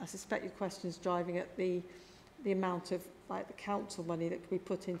I suspect your question is driving at the amount of like the council money that can be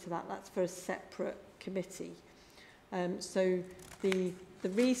put into that. That's for a separate committee. So the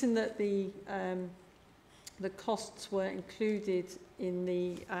reason that the costs were included in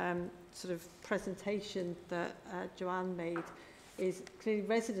the sort of presentation that Joanne made is clearly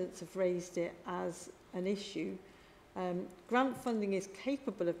residents have raised it as an issue. Grant funding is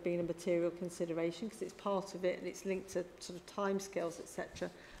capable of being a material consideration because it's part of it and it's linked to sort of timescales, etc.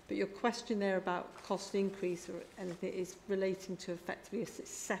 But your question there about cost increase or anything is relating to effectively a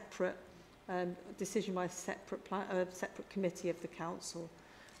separate decision by a separate committee of the council.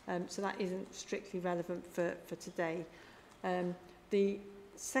 So that isn't strictly relevant for today. The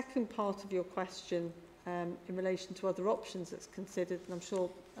second part of your question in relation to other options that's considered, and I'm sure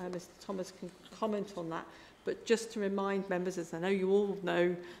Mr Thomas can comment on that, but just to remind members, as I know you all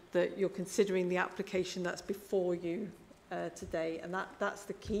know, that you're considering the application that's before you today, and that's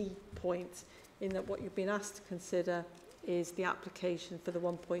the key point, in that what you've been asked to consider is the application for the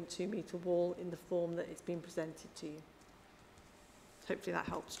 1.2 metre wall in the form that it's been presented to you. Hopefully that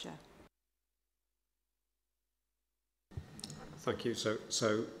helps, Chair. Thank you. So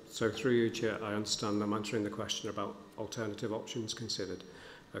through you, Chair, I understand I'm answering the question about alternative options considered.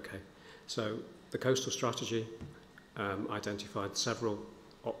 Okay. So the coastal strategy identified several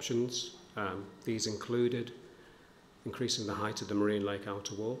options. These included increasing the height of the Marine Lake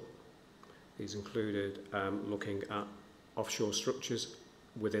outer wall. These included looking at offshore structures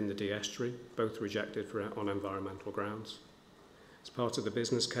within the de-estuary, both rejected on environmental grounds. As part of the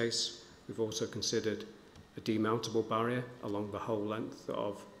business case, we've also considered a demountable barrier along the whole length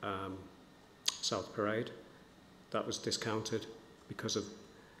of South Parade. That was discounted because of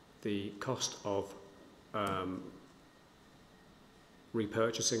the cost of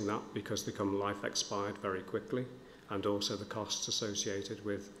repurchasing that, because they come life expired very quickly, and also the costs associated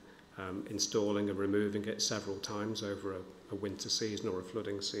with installing and removing it several times over a winter season or a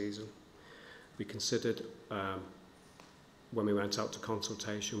flooding season. We considered, when we went out to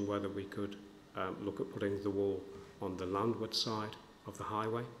consultation, whether we could look at putting the wall on the landward side of the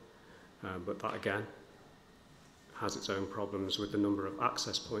highway, but that again has its own problems with the number of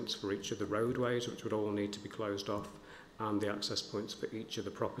access points for each of the roadways, which would all need to be closed off, and the access points for each of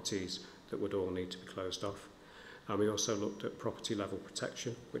the properties that would all need to be closed off. And we also looked at property level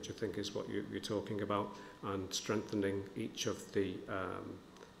protection, which I think is what you're talking about, and strengthening each of the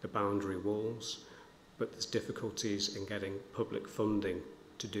boundary walls. But there's difficulties in getting public funding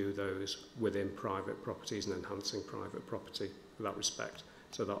to do those within private properties and enhancing private property in that respect.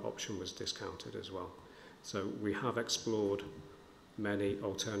 So that option was discounted as well. So we have explored many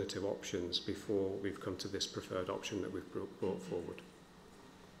alternative options before we've come to this preferred option that we've brought forward.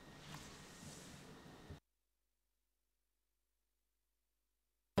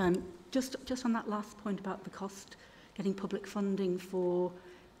 Just on that last point about the cost, getting public funding for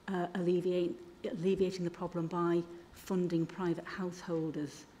alleviating the problem by funding private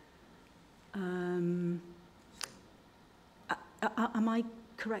householders. Am I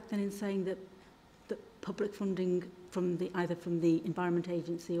correct then in saying that public funding from either from the Environment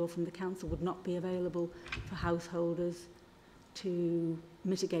Agency or from the Council would not be available for householders to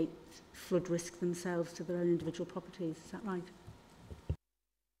mitigate flood risk themselves to their own individual properties? Is that right?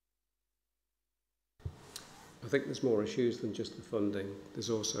 I think there's more issues than just the funding.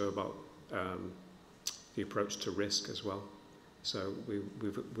 There's also about the approach to risk as well. So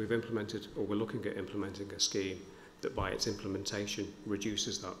we've implemented, or we're looking at implementing, a scheme that by its implementation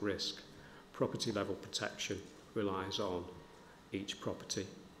reduces that risk. property level protection relies on each property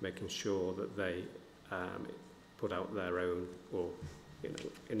making sure that they put out their own, or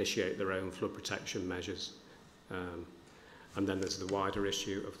initiate their own flood protection measures. And then there's the wider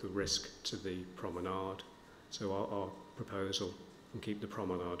issue of the risk to the promenade. So our proposal can keep the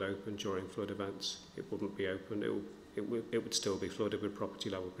promenade open during flood events. It wouldn't be open, it would still be flooded with property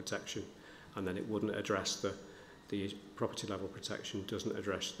level protection, and then it wouldn't address the property level protection doesn't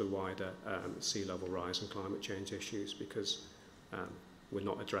address the wider sea level rise and climate change issues, because we're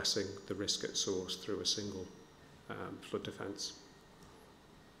not addressing the risk at source through a single flood defence.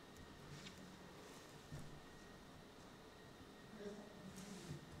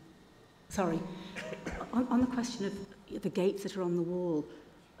 Sorry, on the question of the gates that are on the wall,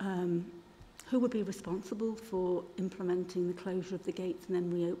 who would be responsible for implementing the closure of the gates and then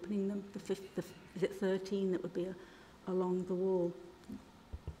reopening them? Is it 13 that would be along the wall?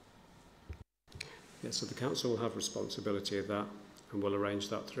 Yeah, so the council will have responsibility of that, and we'll arrange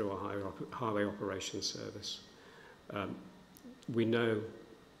that through our highway operations service. We know,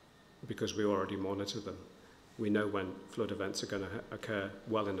 because we already monitor them, we know when flood events are going to occur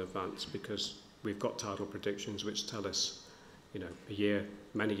well in advance, because we've got tidal predictions which tell us, a year,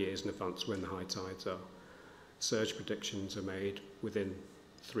 many years in advance when the high tides are. Surge predictions are made within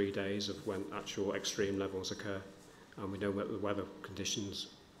 3 days of when actual extreme levels occur, and we know what the weather conditions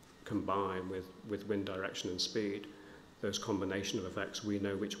combine with wind direction and speed. Those combination of effects, we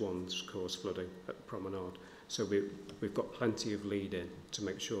know which ones cause flooding at the promenade. So we've got plenty of lead in to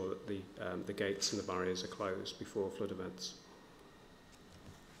make sure that the gates and the barriers are closed before flood events.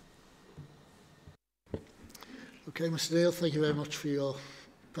 Okay, Mr. Neal, thank you very much for your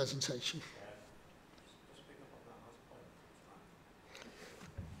presentation.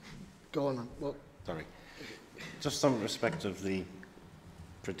 Go on. Well, sorry. Just on respect of the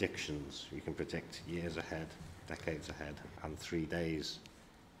predictions, you can predict years ahead, decades ahead, and 3 days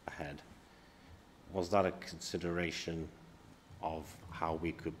ahead. Was that a consideration of how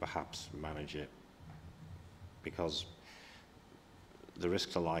we could perhaps manage it? Because the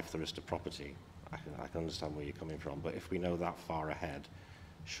risk to life, the risk to property, I can understand where you're coming from, but if we know that far ahead,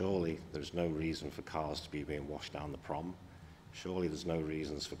 surely there's no reason for cars to be being washed down the prom. Surely there's no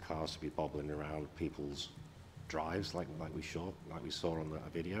reasons for cars to be bobbling around people's drives like we saw on the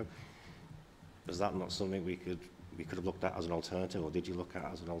video. Is that not something we could have looked at as an alternative, or did you look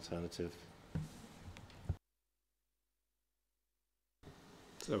at as an alternative?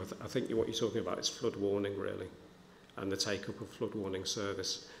 So I think what you're talking about is flood warning, really, and the take-up of flood warning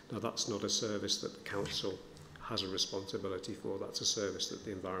service. Now, that's not a service that the council has a responsibility for. That's a service that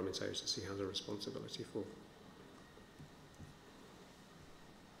the Environment Agency has a responsibility for.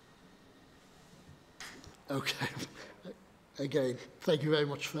 okay. Again, thank you very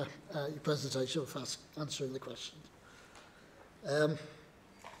much for your presentation, for answering the questions.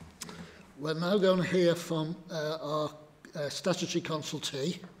 We're now going to hear from our statutory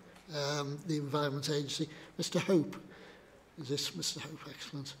consultee, the Environment Agency, Mr. Hope. Is this Mr. Hope?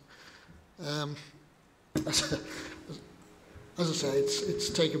 Excellent. As I say, it's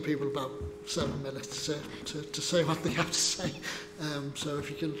taken people about 7 minutes to say what they have to say. So if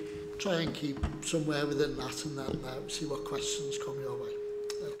you can try and keep somewhere within that, and then see what questions come your way.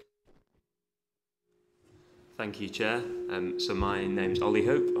 Okay. Thank you, Chair. So my name's Ollie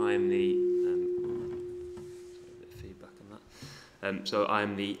Hope. I'm the so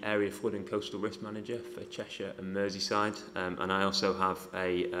I'm the Area Flood and Coastal Risk Manager for Cheshire and Merseyside, and I also have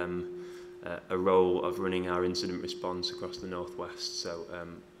a role of running our incident response across the northwest. So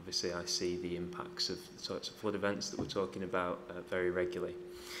obviously I see the impacts of the sorts of flood events that we're talking about very regularly.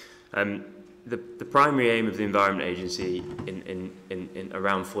 The primary aim of the Environment Agency in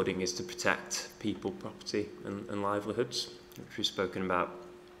around flooding is to protect people, property and livelihoods, which we've spoken about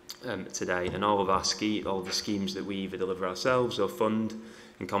today, and all the schemes that we either deliver ourselves or fund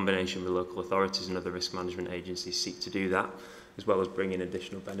in combination with local authorities and other risk management agencies seek to do that, as well as bring in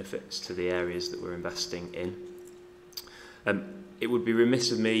additional benefits to the areas that we're investing in. It would be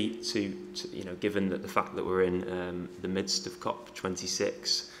remiss of me to given that the fact that we're in the midst of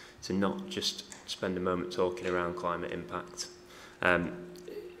COP26, to not just spend a moment talking around climate impact.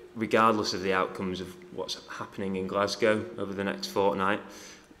 Regardless of the outcomes of what's happening in Glasgow over the next fortnight,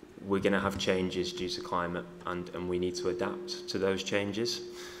 we're going to have changes due to climate, and we need to adapt to those changes.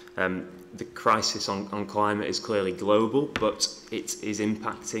 The crisis on climate is clearly global, but it is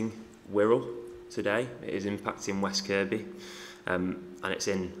impacting Wirral today. It is impacting West Kirby, and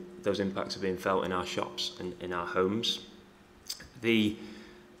those impacts are being felt in our shops and in our homes. The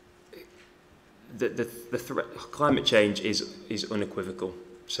threat, climate change is unequivocal.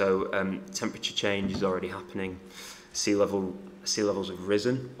 So temperature change is already happening. Sea levels have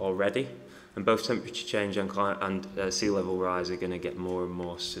risen already, and both temperature change and sea level rise are going to get more and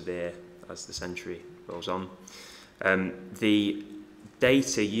more severe as the century rolls on. The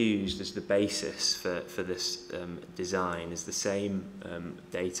data used as the basis for this design is the same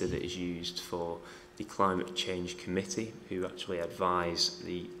data that is used for the Climate Change Committee, who actually advise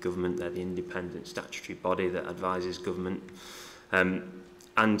the government. They're the independent statutory body that advises government.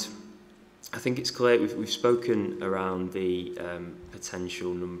 And I think it's clear we've spoken around the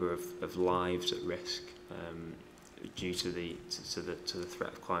potential number of lives at risk due to the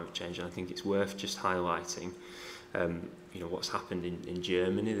threat of climate change, and I think it's worth just highlighting what's happened in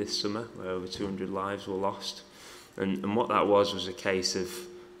Germany this summer, where over 200 lives were lost, and what that was a case of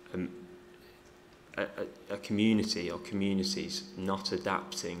a community or communities not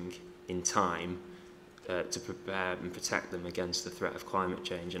adapting in time to prepare and protect them against the threat of climate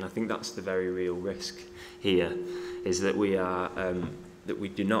change. And I think that's the very real risk here, is that we are that we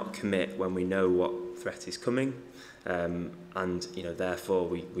do not commit when we know what threat is coming, and therefore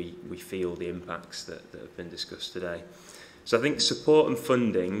we feel the impacts that have been discussed today. So I think support and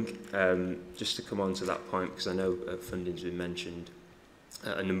funding, just to come on to that point, because I know funding's been mentioned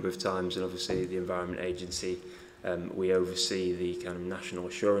a number of times, and obviously the Environment Agency, we oversee the kind of national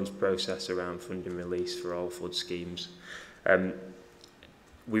assurance process around funding release for all flood schemes.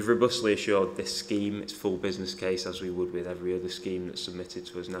 We've robustly assured this scheme its full business case, as we would with every other scheme that's submitted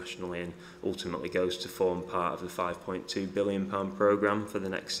to us nationally and ultimately goes to form part of the £5.2 billion programme for the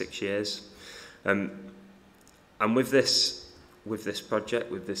next 6 years. And with this project,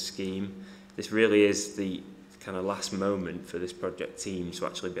 with this scheme, this really is the kind of last moment for this project team to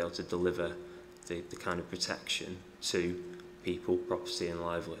actually be able to deliver the kind of protection to people, property and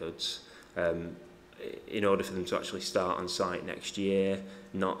livelihoods, in order for them to actually start on site next year,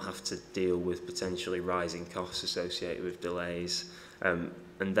 not have to deal with potentially rising costs associated with delays, and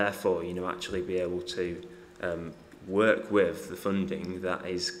therefore actually be able to work with the funding that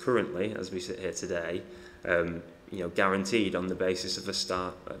is currently, as we sit here today, guaranteed on the basis of a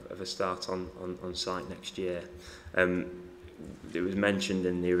start on site next year. It was mentioned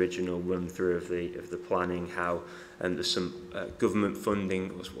in the original run through of the planning how there's some government funding,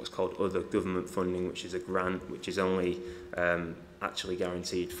 what's called other government funding, which is a grant which is only actually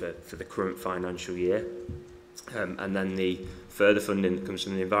guaranteed for the current financial year, and then the further funding that comes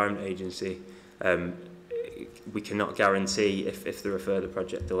from the Environment Agency, we cannot guarantee if there are further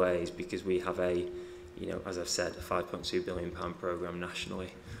project delays, because we have as I've said, a £5.2 billion programme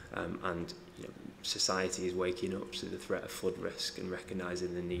nationally, and society is waking up to the threat of flood risk and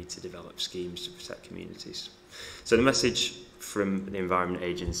recognising the need to develop schemes to protect communities. So the message from the Environment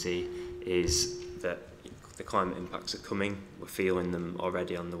Agency is that the climate impacts are coming, we're feeling them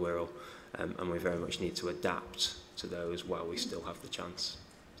already on the Wirral, and we very much need to adapt to those while we still have the chance.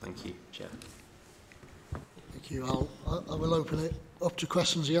 Thank you, Chair. Thank you. I will open it up to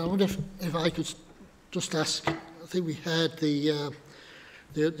questions again. I wonder if I could just ask, I think we heard the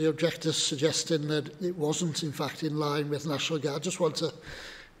objectors suggesting that it wasn't in fact in line with National Guard. I just want to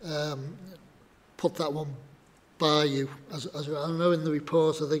put that one by you. As I know in the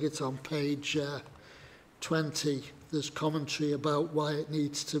report, I think it's on page 20, there's commentary about why it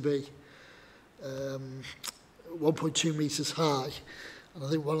needs to be 1.2 metres high. And I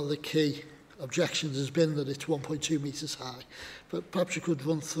think one of the key objections has been that it's 1.2 metres high. But perhaps you could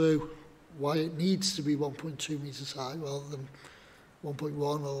run through why it needs to be 1.2 metres high rather than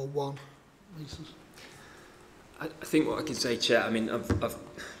 1.1 or 1 metres. I think what I can say, Chair, I mean, I've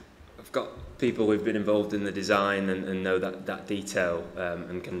got people who've been involved in the design and know that detail,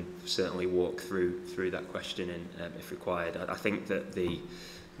 and can certainly walk through that questioning if required. I think that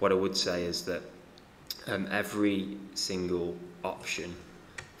what I would say is that every single option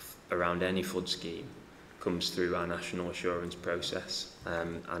around any flood scheme comes through our national assurance process,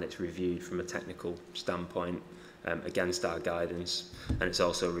 and it's reviewed from a technical standpoint against our guidance, and it's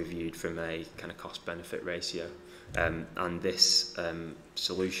also reviewed from a kind of cost-benefit ratio. And this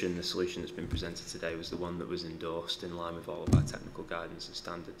solution, the solution that's been presented today, was the one that was endorsed in line with all of our technical guidance and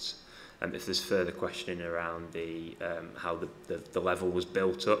standards. If there's further questioning around how the level was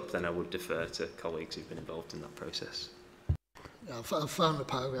built up, then I would defer to colleagues who've been involved in that process. I found the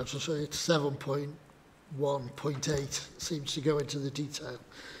paragraph, so it's 7.1.8 seems to go into the detail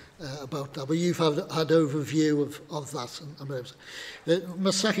about that. But you've had overview of that.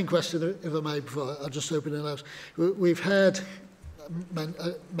 My second question, if I may, before I just open it out. We've heard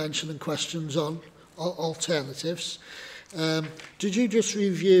mention and questions on alternatives. Did you just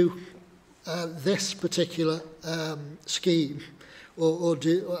review this particular scheme or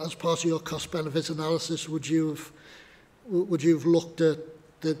as part of your cost-benefit analysis, would you have looked at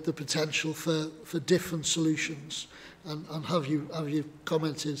the potential for different solutions, and have you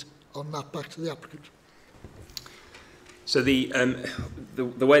commented on that back to the applicant? So the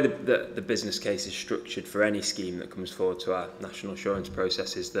way the business case is structured for any scheme that comes forward to our national assurance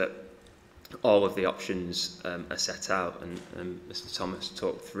process is that all of the options are set out, and Mr Thomas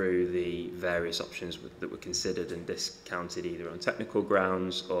talked through the various options that were considered and discounted either on technical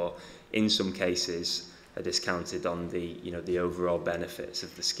grounds or in some cases are discounted on the overall benefits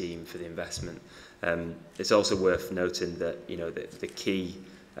of the scheme for the investment. It's also worth noting that the key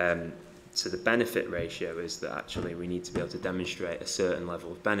to the benefit ratio is that actually we need to be able to demonstrate a certain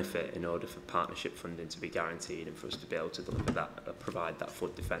level of benefit in order for partnership funding to be guaranteed and for us to be able to deliver that, provide that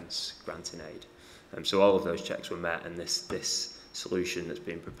flood defence granting aid. So all of those checks were met, and this solution that's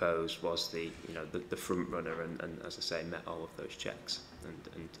been proposed was the front runner, and as I say, met all of those checks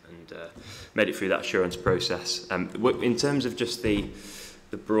and made it through that assurance process. In terms of just the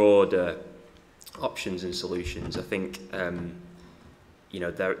broader options and solutions, I think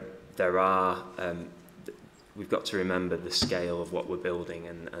there are, we've got to remember the scale of what we're building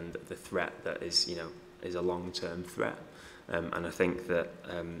and the threat that is a long-term threat. And I think that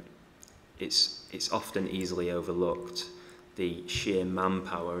it's often easily overlooked the sheer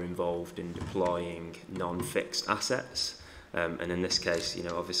manpower involved in deploying non-fixed assets. And in this case,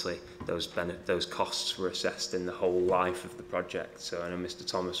 obviously those costs were assessed in the whole life of the project. So I know Mr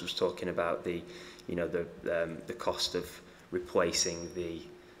Thomas was talking about the cost of replacing the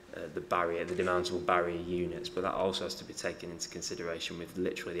barrier, the demountable barrier units, but that also has to be taken into consideration with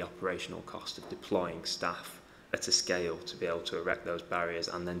literally the operational cost of deploying staff at a scale to be able to erect those barriers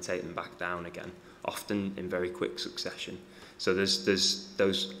and then take them back down again, often in very quick succession. So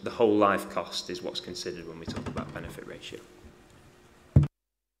the whole life cost is what's considered when we talk about benefit ratio.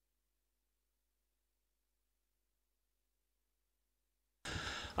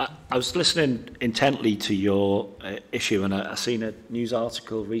 I was listening intently to your issue, and I seen a news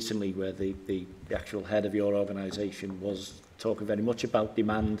article recently where the actual head of your organisation was talking very much about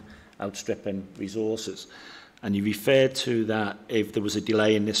demand outstripping resources. And you referred to that if there was a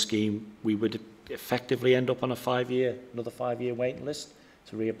delay in this scheme, we would effectively end up on another 5-year waiting list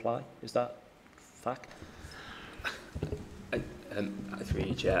to reapply. Is that fact? Through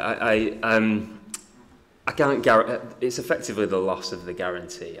you, Chair. I can't guarantee. It's effectively the loss of the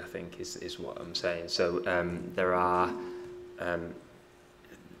guarantee, I think, is what I'm saying. So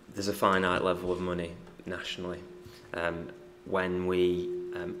there's a finite level of money nationally. When we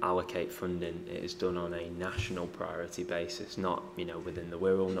allocate funding, it is done on a national priority basis, not within the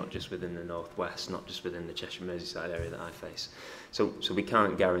Wirral, not just within the North West, not just within the Cheshire Merseyside area that I face. So we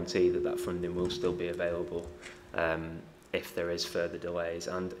can't guarantee that funding will still be available if there is further delays,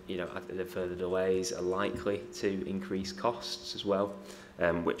 and the further delays are likely to increase costs as well,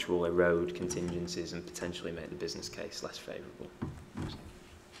 which will erode contingencies and potentially make the business case less favourable.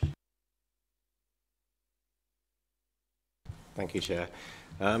 Thank you, Chair.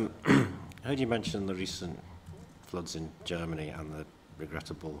 I heard you mention the recent floods in Germany and the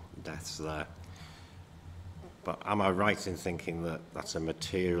regrettable deaths there. But am I right in thinking that that's a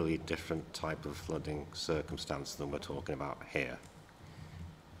materially different type of flooding circumstance than we're talking about here?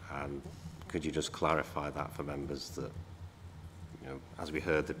 And could you just clarify that for members that, as we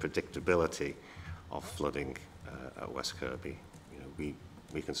heard, the predictability of flooding at West Kirby, we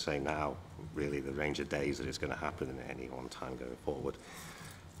can say now, really, the range of days that it's going to happen in any one time going forward.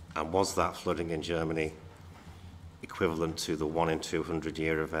 And was that flooding in Germany equivalent to the 1 in 200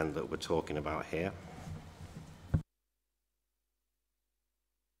 year event that we're talking about here?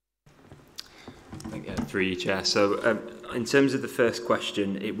 Through you, Chair. So in terms of the first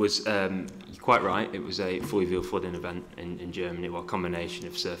question, it was, you're quite right, it was a fluvial flooding event in Germany, a combination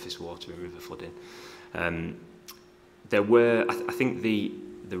of surface water and river flooding. There were, I think the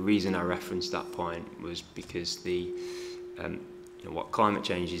reason I referenced that point was because what climate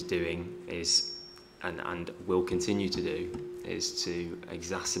change is doing is, and will continue to do, is to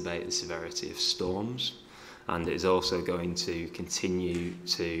exacerbate the severity of storms, and it is also going to continue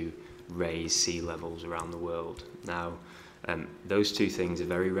to raise sea levels around the world. Now, those two things are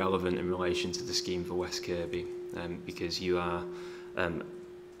very relevant in relation to the scheme for West Kirby, because you are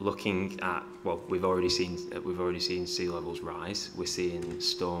looking at, well, we've already seen sea levels rise. We're seeing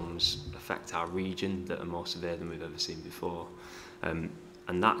storms affect our region that are more severe than we've ever seen before, and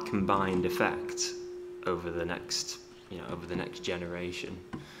that combined effect over the next generation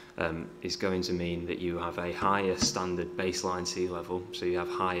is going to mean that you have a higher standard baseline sea level, so you have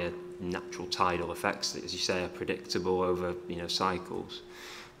higher natural tidal effects that, as you say, are predictable over cycles.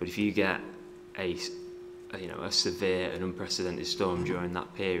 But if you get a severe and unprecedented storm during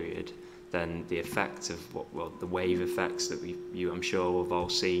that period, then the effect of the wave effects that I'm sure we've all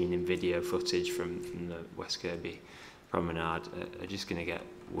seen in video footage from the West Kirby promenade are just going to get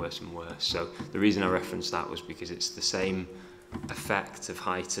worse and worse. So the reason I referenced that was because it's the same effect of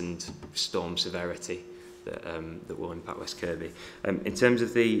heightened storm severity that will impact West Kirby. In terms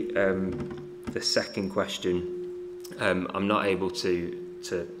of the second question, I'm not able to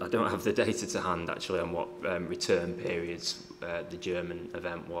I don't have the data to hand actually on what return periods the German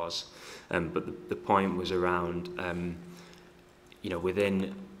event was, but the point was around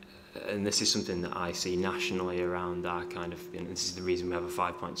within, and this is something that I see nationally around our kind of, and this is the reason we have a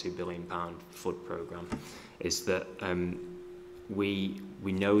 £5.2 billion flood programme, is that we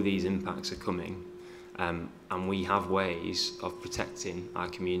know these impacts are coming, and we have ways of protecting our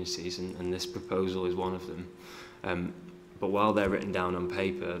communities, and this proposal is one of them. But while they're written down on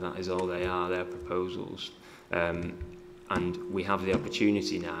paper, that is all they are, they're proposals. And we have the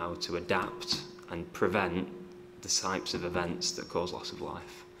opportunity now to adapt and prevent the types of events that cause loss of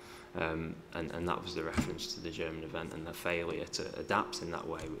life. And that was the reference to the German event and the failure to adapt in that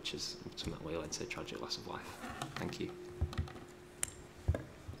way, which has ultimately led to tragic loss of life. Thank you.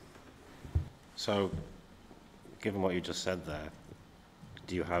 So, given what you just said there,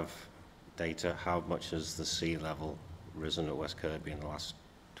 do you have data? How much has the sea level risen at West Kirby in the last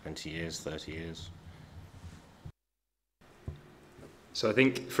 20 years, 30 years? So I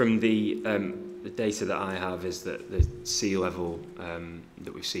think from the data that I have is that the sea level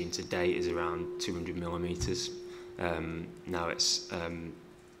that we've seen to date is around 200 millimetres. Now it's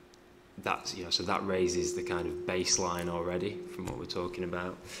so that raises the kind of baseline already from what we're talking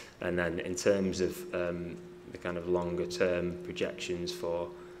about. And then in terms of the kind of longer term projections for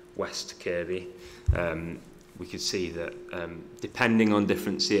West Kirby, we could see that depending on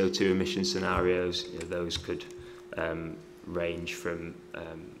different CO2 emission scenarios, those could range from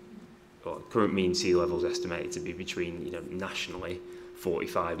current mean sea levels estimated to be between nationally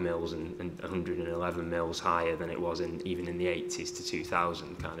 45 mils and 111 mils higher than it was even in the 80s to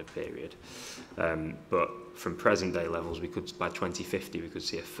 2000 kind of period. But from present day levels, by 2050 we could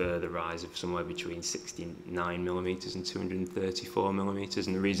see a further rise of somewhere between 69 millimetres and 234 millimetres,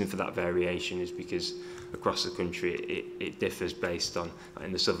 and the reason for that variation is because across the country it differs based on,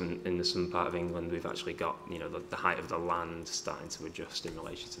 in the southern part of England we've actually got the height of the land starting to adjust in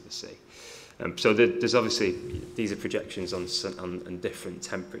relation to the sea. So there's obviously, these are projections on different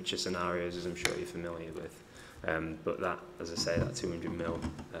temperature scenarios, as I'm sure you're familiar with, but that, as I say, that 200 mil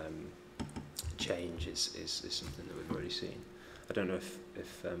change is something that we've already seen. I don't know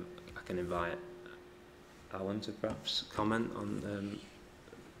if I can invite Alan to perhaps comment on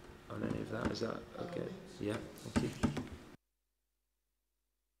any of that. Is that okay? Yeah, thank you.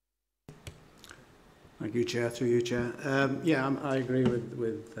 Thank you, Chair. Through you, Chair. I agree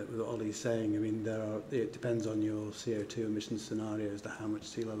with what Ollie's saying. I mean, it depends on your CO2 emissions scenario as to how much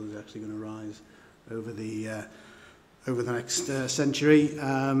sea level is actually going to rise over the next century.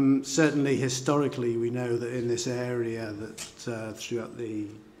 Certainly, historically, we know that in this area that throughout the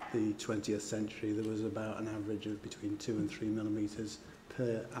 20th century there was about an average of between 2 and 3 millimetres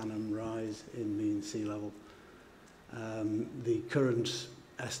per annum rise in mean sea level. The current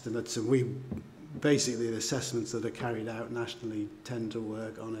estimates, and basically the assessments that are carried out nationally tend to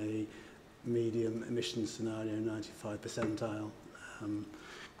work on a medium emission scenario, 95 percentile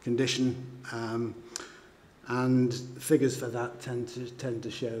condition, and figures for that tend to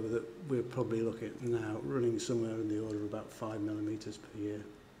show that we're probably looking at now running somewhere in the order of about 5 millimetres per year.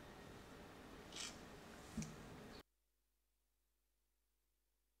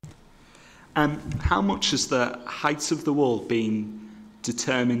 How much has the height of the wall been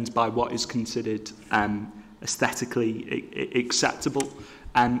determined by what is considered aesthetically acceptable?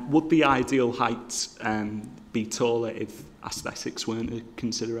 Would the ideal height be taller if aesthetics weren't a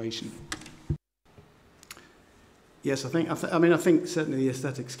consideration? Yes, I think certainly the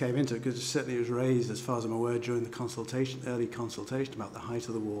aesthetics came into it, because certainly it was raised, as far as I'm aware, during the early consultation about the height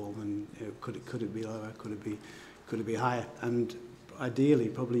of the wall, and could it be lower, could it be higher, and ideally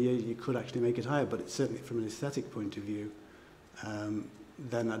probably you could actually make it higher, but it's certainly from an aesthetic point of view,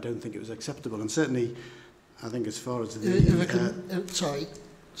 then I don't think it was acceptable. And certainly, I think as far as the...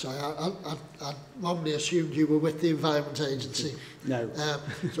 Sorry, I wrongly assumed you were with the Environment Agency. No.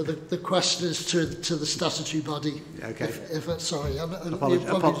 So the question is to the statutory body. Okay. Sorry.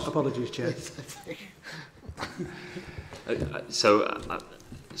 Apologies, Chair.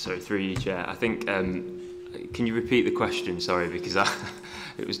 Sorry, through you, Chair. I think, can you repeat the question? Sorry, because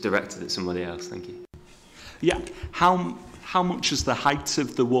it was directed at somebody else. Thank you. Yeah, how much has the height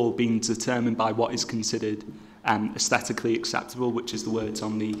of the wall been determined by what is considered aesthetically acceptable, which is the words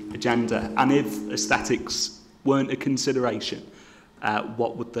on the agenda? And if aesthetics weren't a consideration,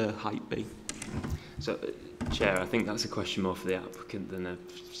 what would the height be? So, Chair, I think that's a question more for the applicant than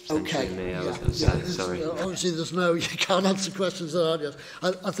okay. Me. Sorry. Obviously, you can't answer questions that aren't yours.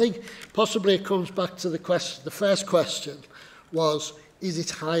 I think possibly it comes back to the question. The first question was, is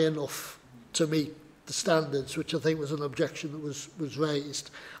it high enough to meet the standards, which I think was an objection that was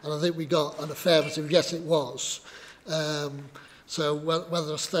raised. And I think we got an affirmative, yes, it was. So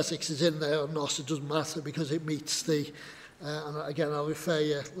whether aesthetics is in there or not, it doesn't matter because it meets the... and again, I'll refer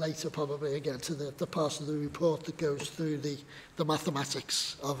you later probably again to the part of the report that goes through the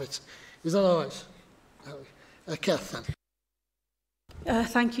mathematics of it. Is that all right? Kath, then.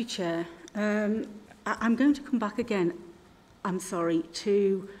 Thank you, Chair. I'm going to come back again, I'm sorry,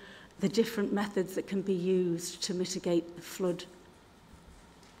 to the different methods that can be used to mitigate the flood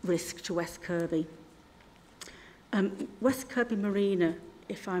risk to West Kirby. West Kirby Marina,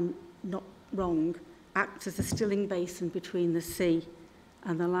 if I'm not wrong, acts as a stilling basin between the sea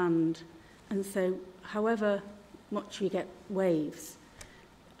and the land. And so, however much we get waves,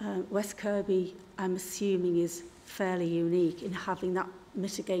 West Kirby, I'm assuming, is fairly unique in having that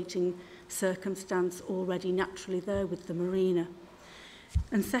mitigating circumstance already naturally there with the marina.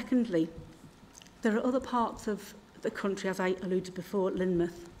 And secondly, there are other parts of the country, as I alluded before,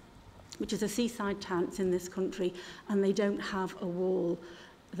 Lynmouth, which is a seaside town, it's in this country, and they don't have a wall.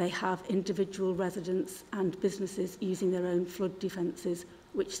 They have individual residents and businesses using their own flood defences,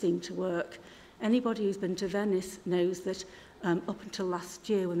 which seem to work. Anybody who's been to Venice knows that up until last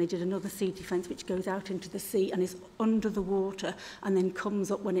year, when they did another sea defence, which goes out into the sea and is under the water and then comes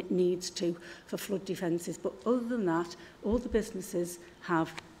up when it needs to for flood defences. But other than that, all the businesses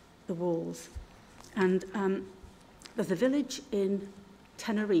have the walls. And there's a village in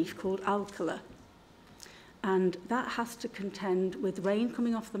Tenerife called Alcala, and that has to contend with rain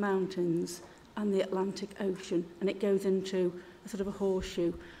coming off the mountains and the Atlantic Ocean, and it goes into a sort of a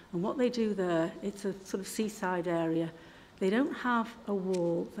horseshoe. And what they do there, it's a sort of seaside area. They don't have a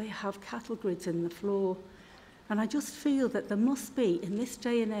wall, they have cattle grids in the floor. And I just feel that there must be, in this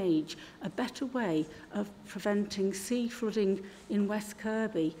day and age, a better way of preventing sea flooding in West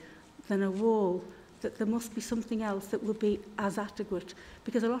Kirby than a wall, that there must be something else that would be as adequate.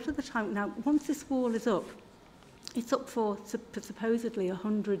 Because a lot of the time, now, once this wall is up, it's up for supposedly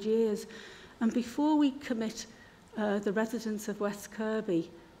 100 years. And before we commit the residents of West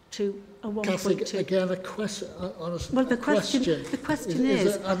Kirby to a 1.2... Again, a question, honestly, well, the question is the question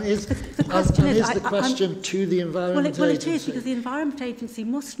to the Environment Agency? Well, it is, because the Environment Agency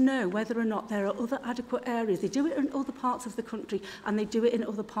must know whether or not there are other adequate areas. They do it in other parts of the country, and they do it in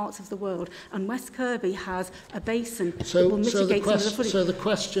other parts of the world. And West Kirby has a basin that will mitigate some of the flooding. So the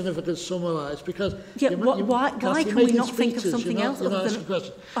question, if it is summarised, because... Yeah, why can we not think of something else other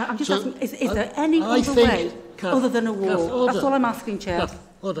than... I'm just asking, is there any other way other than a wall? That's all I'm asking, Chair.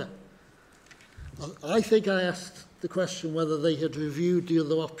 Order. I think I asked the question whether they had reviewed the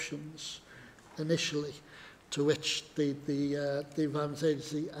other options initially, to which the Environment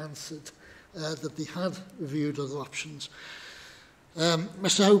Agency answered that they had reviewed other options.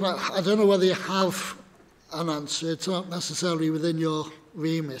 Mr Hobart, I don't know whether you have an answer. It's not necessarily within your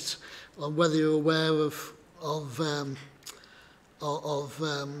remit, on whether you're aware of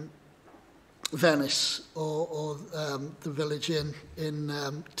Venice or the village in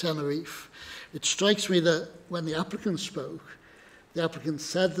Tenerife. It strikes me that when the applicant spoke, the applicant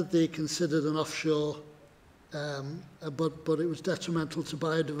said that they considered an offshore, but it was detrimental to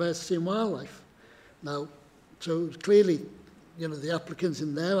biodiversity and wildlife. Now, so clearly, the applicants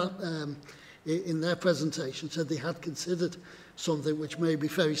in their presentation said they had considered something which may be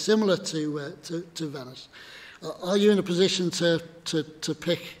very similar to Venice. Are you in a position to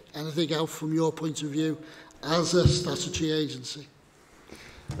pick anything out from your point of view as a statutory agency?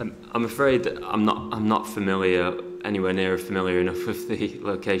 I'm afraid that I'm not familiar, anywhere near familiar enough with the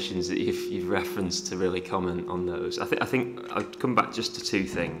locations that you've referenced to really comment on those. I think I'd come back just to two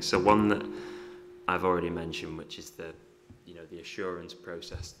things. So one that I've already mentioned, which is the assurance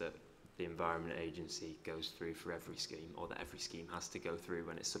process that the Environment Agency goes through for every scheme, or that every scheme has to go through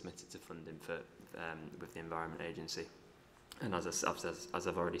when it's submitted to funding for with the Environment Agency. And as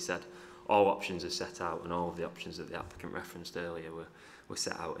I've already said, all options are set out, and all of the options that the applicant referenced earlier were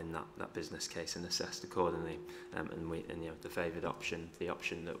set out in that business case and assessed accordingly. And the favoured option, the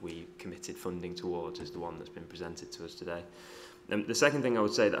option that we committed funding towards, is the one that's been presented to us today. The second thing I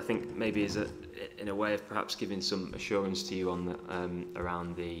would say that I think maybe is in a way of perhaps giving some assurance to you on the,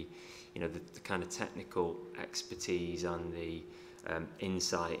 around the, the kind of technical expertise and the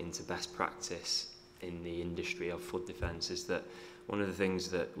insight into best practice in the industry of flood defence is that one of the things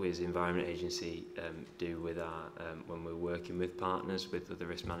that we as the Environment Agency do with our, when we're working with partners, with other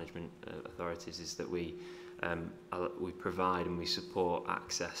risk management authorities, is that we provide and we support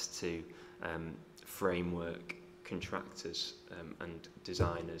access to framework contractors and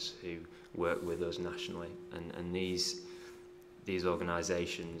designers who work with us nationally, and these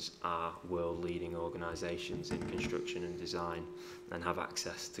organisations are world-leading organisations in construction and design, and have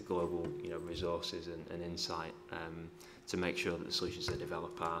access to global, resources and insight to make sure that the solutions they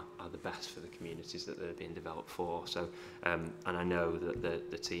develop are the best for the communities that they're being developed for. So, and I know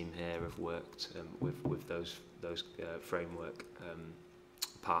that the team here have worked with those framework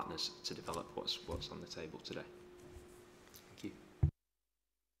partners to develop what's on the table today. Thank you.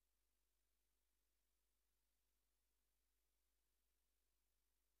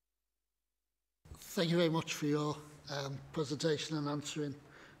 Thank you very much for your presentation and answering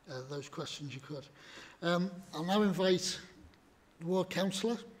those questions you could. I'll now invite the Ward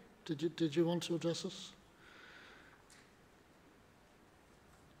Councillor. Did you want to address us?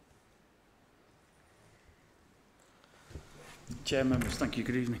 Chair, members, thank you.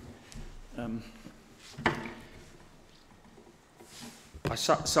 Good evening. I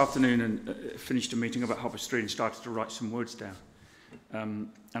sat this afternoon and finished a meeting about 3:30 and started to write some words down. And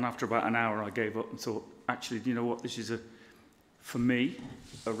after about an hour, I gave up and thought, actually, do you know what? This is, for me,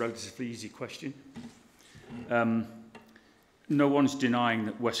 a relatively easy question. No one's denying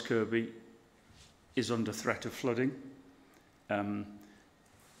that West Kirby is under threat of flooding.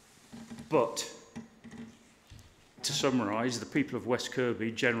 But to summarise, the people of West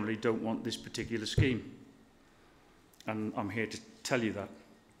Kirby generally don't want this particular scheme. And I'm here to tell you that.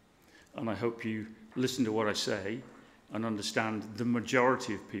 And I hope you listen to what I say and understand the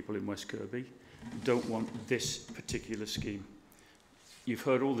majority of people in West Kirby don't want this particular scheme. You've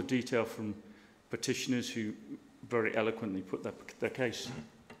heard all the detail from petitioners who very eloquently put their case.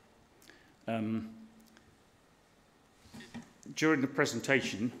 During the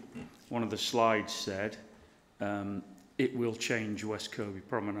presentation, one of the slides said, it will change West Kirby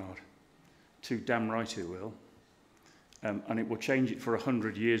Promenade. Too damn right it will. And it will change it for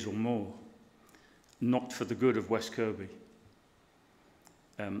 100 years or more, not for the good of West Kirby.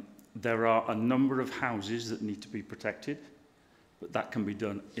 There are a number of houses that need to be protected, but that can be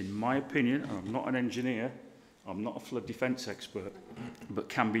done, in my opinion, and I'm not an engineer, I'm not a flood defence expert, but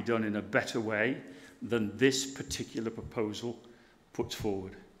can be done in a better way than this particular proposal puts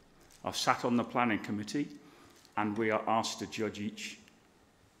forward. I've sat on the planning committee, and we are asked to judge each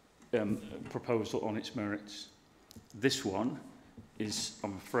proposal on its merits. This one is,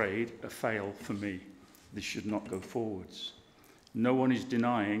 I'm afraid, a fail for me. This should not go forwards. No one is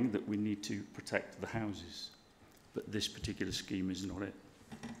denying that we need to protect the houses, but this particular scheme is not it.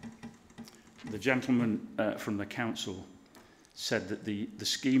 The gentleman from the council said that the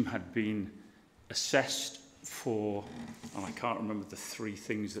scheme had been assessed for, and I can't remember the three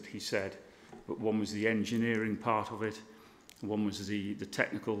things that he said, but one was the engineering part of it, one was the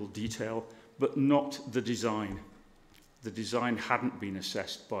technical detail, but not the design. The design hadn't been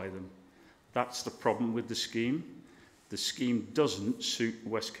assessed by them. That's the problem with the scheme. The scheme doesn't suit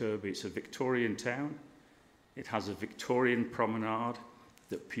West Kirby. It's a Victorian town. It has a Victorian promenade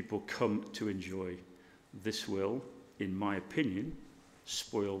that people come to enjoy. This will, in my opinion,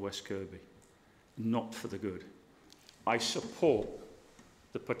 spoil West Kirby. Not for the good. I support,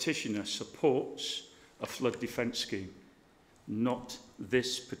 the petitioner supports a flood defence scheme, not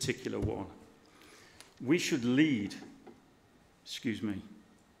this particular one. We should lead, excuse me.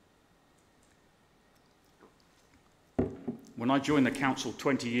 When I joined the council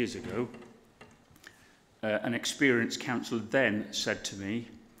 20 years ago, an experienced councillor then said to me,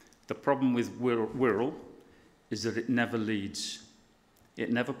 the problem with Wirral is that it never leads.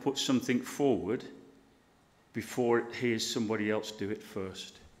 It never puts something forward before it hears somebody else do it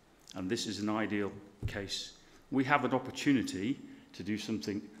first. And this is an ideal case. We have an opportunity to do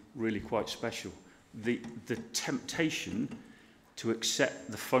something really quite special. The temptation to accept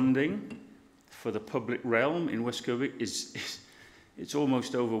the funding for the public realm in West Kirby it's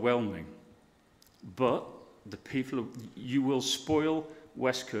almost overwhelming. But the people, you will spoil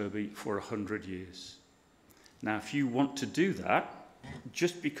West Kirby for 100 years. Now, if you want to do that,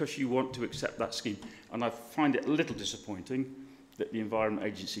 just because you want to accept that scheme, and I find it a little disappointing that the Environment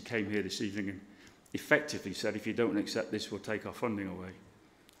Agency came here this evening and effectively said, if you don't accept this, we'll take our funding away.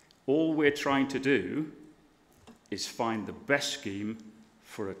 All we're trying to do is find the best scheme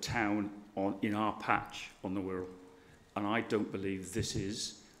for a town in our patch on the Wirral. And I don't believe this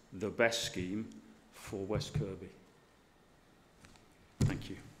is the best scheme for West Kirby. Thank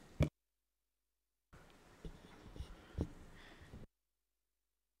you.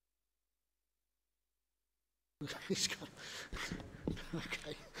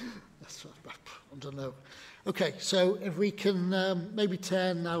 Okay, that's I don't know. Okay, so if we can maybe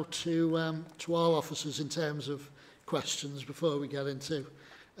turn now to all officers in terms of questions before we get into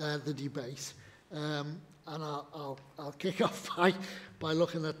the debate. And I'll kick off by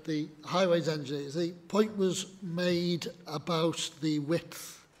looking at the highways engineers. The point was made about the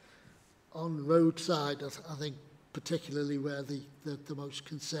width on roadside, I think particularly where the most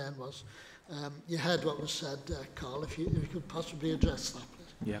concern was. You heard what was said, Carl, if you could possibly address that,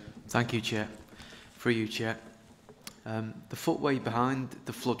 please. Yeah, thank you, Chair. Through you, Chair. The footway behind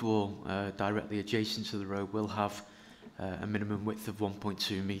the flood wall, directly adjacent to the road, will have a minimum width of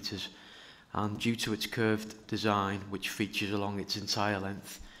 1.2 metres, and due to its curved design, which features along its entire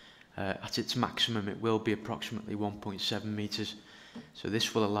length, at its maximum it will be approximately 1.7 metres. So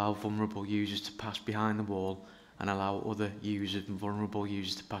this will allow vulnerable users to pass behind the wall and allow other users and vulnerable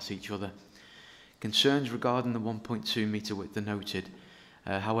users to pass each other. Concerns regarding the 1.2 metre width are noted.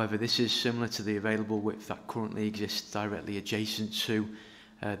 However, this is similar to the available width that currently exists directly adjacent to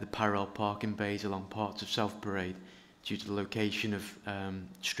the parallel parking bays along parts of South Parade, due to the location of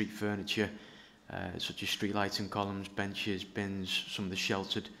street furniture, such as street lighting columns, benches, bins, some of the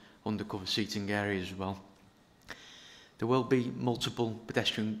sheltered undercover seating areas as well. There will be multiple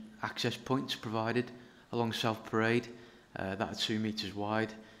pedestrian access points provided along South Parade that are 2 metres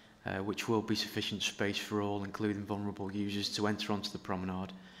wide, which will be sufficient space for all, including vulnerable users, to enter onto the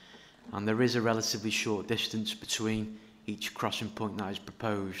promenade. And there is a relatively short distance between each crossing point that is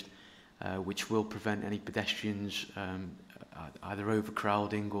proposed, which will prevent any pedestrians either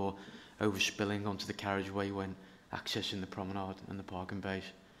overcrowding or overspilling onto the carriageway when accessing the promenade and the parking bays.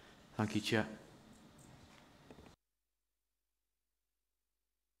 Thank you, Chair.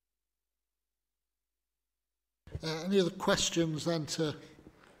 Any other questions then to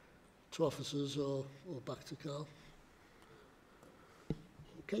officers or back to Carl?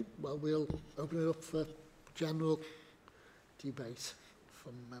 Okay, well, we'll open it up for general debate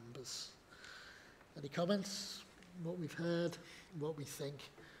from members. Any comments? What we've heard, what we think?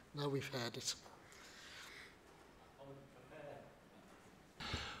 Now we've heard it.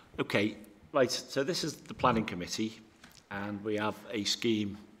 Okay, right, so this is the planning committee, and we have a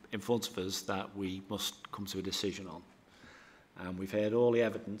scheme in front of us that we must come to a decision on. And we've heard all the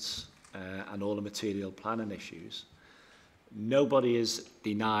evidence and all the material planning issues. Nobody has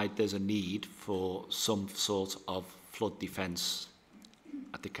denied there's a need for some sort of flood defence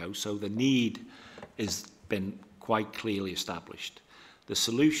at the coast, so the need has been quite clearly established. The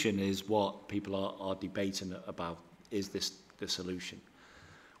solution is what people are debating about. Is this the solution?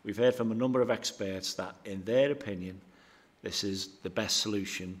 We've heard from a number of experts that, in their opinion, this is the best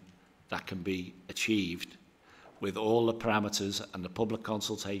solution that can be achieved with all the parameters and the public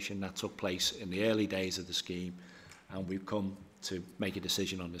consultation that took place in the early days of the scheme, and we've come to make a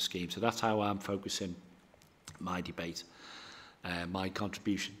decision on the scheme. So that's how I'm focusing my debate, my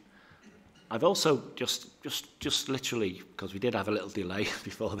contribution. I've also just literally, because we did have a little delay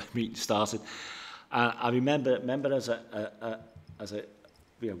before the meeting started, I remember as a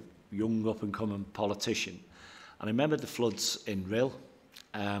young up-and-coming politician, and I remember the floods in Wirral,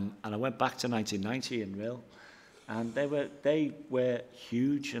 and I went back to 1990 in Wirral, and they were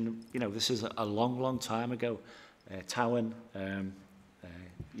huge, and this is a long time ago. Towan,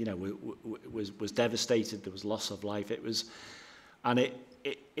 was devastated. There was loss of life. It was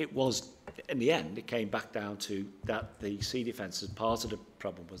in the end, it came back down to that the sea defences, part of the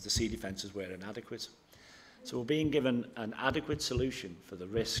problem was the sea defences were inadequate. So we're being given an adequate solution for the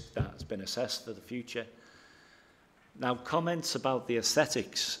risk that has been assessed for the future. Now, comments about the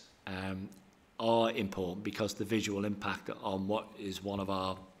aesthetics are important because the visual impact on what is one of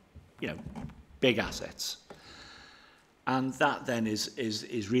our, big assets. And that then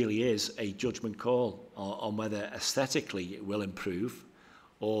is really a judgment call on whether aesthetically it will improve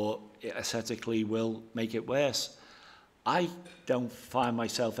or it aesthetically will make it worse. I don't find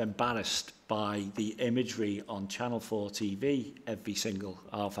myself embarrassed by the imagery on Channel 4 TV every single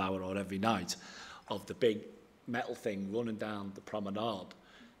half hour or every night of the big metal thing running down the promenade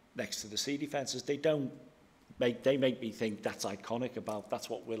next to the sea defences. They make me think that's iconic, that's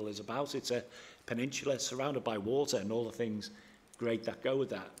what Wirral is about. It's a peninsula surrounded by water and all the things great that go with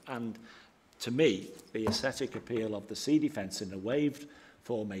that. And to me, the aesthetic appeal of the sea defence in the waved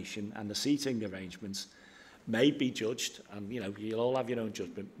formation and the seating arrangements may be judged, and you'll all have your own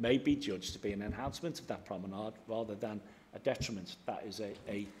judgment, may be judged to be an enhancement of that promenade rather than a detriment. That is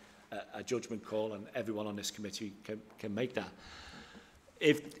a judgment call, and everyone on this committee can make that.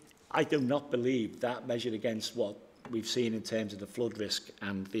 I do not believe that, measured against what we've seen in terms of the flood risk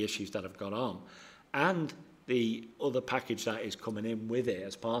and the issues that have gone on, and the other package that is coming in with it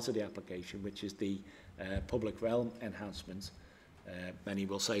as part of the application, which is the public realm enhancement, many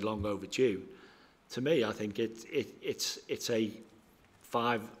will say long overdue. To me, I think it's a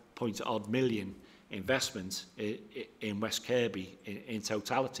 5-point-odd million investment in West Kirby in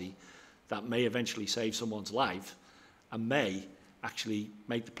totality that may eventually save someone's life and may actually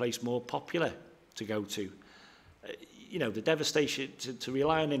make the place more popular to go to. The devastation to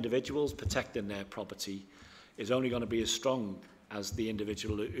rely on individuals protecting their property is only going to be as strong as the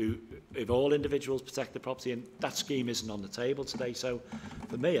individual who, if all individuals protect the property, and that scheme isn't on the table today. So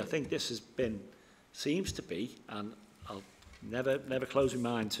for me, I think this seems to be, and I'll never close my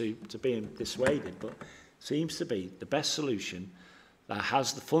mind to being dissuaded, but seems to be the best solution that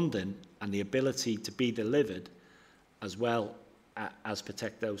has the funding and the ability to be delivered as well as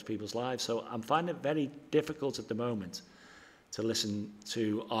protect those people's lives. So I'm finding it very difficult at the moment to listen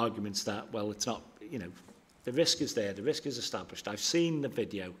to arguments that, well, it's not, the risk is there, the risk is established. I've seen the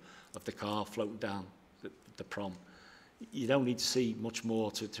video of the car floating down the prom. You don't need to see much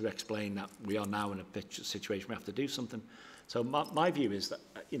more to explain that we are now in a situation we have to do something. So my view is that,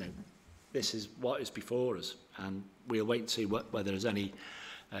 this is what is before us, and we'll wait and see whether there's any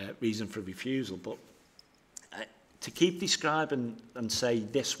reason for refusal. But to keep describing and say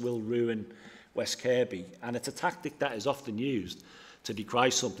this will ruin West Kirby, and it's a tactic that is often used to decry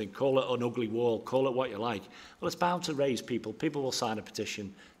something, call it an ugly wall, call it what you like. Well, it's bound to raise people. People will sign a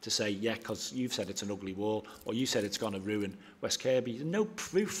petition to say, yeah, because you've said it's an ugly wall, or you said it's going to ruin West Kirby. There's no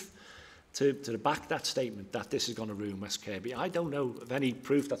proof to back that statement that this is going to ruin West Kirby. I don't know of any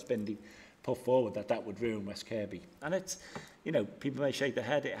proof that's been put forward that would ruin West Kirby. And it's, people may shake their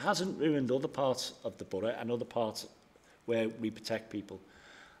head. It hasn't ruined other parts of the borough and other parts where we protect people.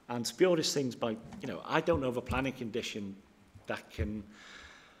 And spurious things by, I don't know of a planning condition that can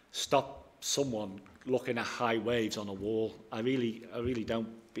stop someone looking at high waves on a wall. I really don't.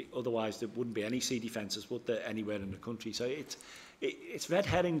 Otherwise, there wouldn't be any sea defences, would there, anywhere in the country? So it's red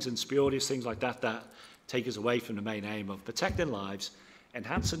herrings and spurious things like that take us away from the main aim of protecting lives,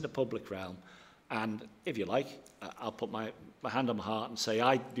 enhancing the public realm. And if you like, I'll put my hand on my heart and say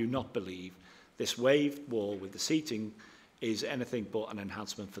I do not believe this wave wall with the seating is anything but an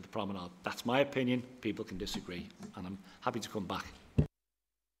enhancement for the promenade. That's my opinion. People can disagree, and I'm happy to come back.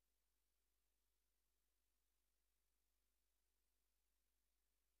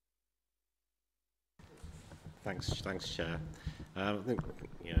 Thanks, Chair. I think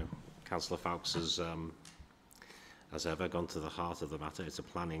Councillor Fawkes has ever gone to the heart of the matter. It's a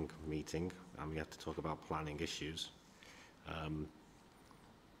planning meeting, and we have to talk about planning issues.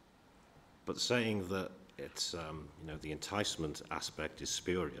 But saying that it's the enticement aspect is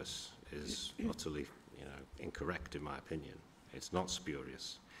spurious is utterly incorrect in my opinion. It's not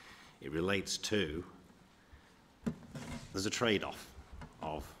spurious. It relates to, there's a trade-off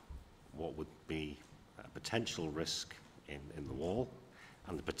of what would be a potential risk in the wall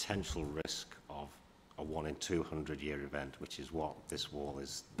and the potential risk of a 1 in 200 year event, which is what this wall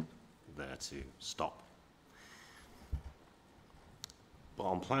is there to stop. But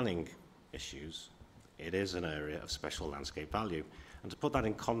on planning issues, it is an area of special landscape value. And to put that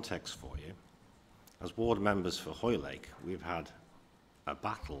in context for you, as ward members for Hoylake, we've had a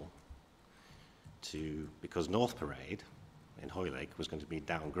battle because North Parade in Hoylake was going to be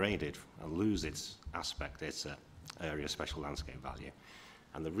downgraded and lose its aspect, its area of special landscape value.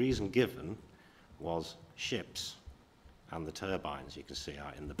 And the reason given was ships and the turbines you can see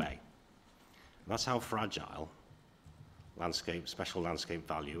out in the bay. And that's how fragile special landscape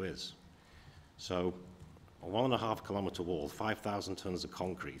value is. So a 1.5 kilometre wall, 5,000 tonnes of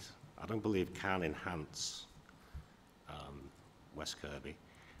concrete, I don't believe can enhance West Kirby.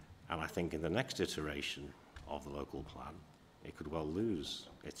 And I think in the next iteration of the local plan, it could well lose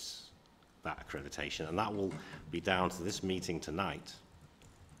that accreditation. And that will be down to this meeting tonight,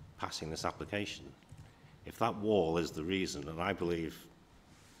 passing this application. If that wall is the reason, and I believe,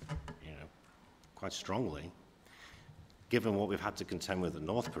 quite strongly, given what we've had to contend with at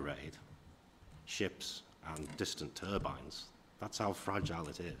North Parade, ships and distant turbines, that's how fragile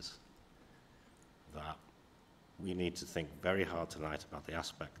it is, that we need to think very hard tonight about the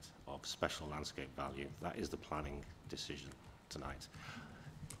aspect of special landscape value. That is the planning decision tonight.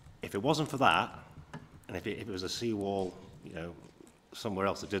 If it wasn't for that, and if it was a seawall, somewhere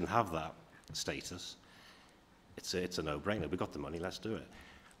else that didn't have that status, it's a no-brainer. We've got the money, let's do it.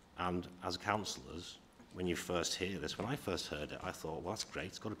 And as councillors, when you first hear this, when I first heard it, I thought, well, that's great,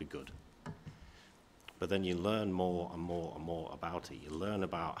 it's got to be good. But then you learn more and more and more about it. You learn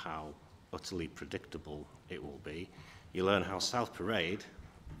about how utterly predictable it will be. You learn how South Parade,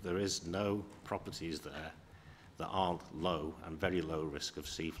 there is no properties there that aren't low and very low risk of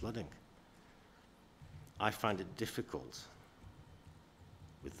sea flooding. I find it difficult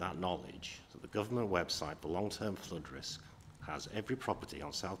with that knowledge that the government website for long-term flood risk has every property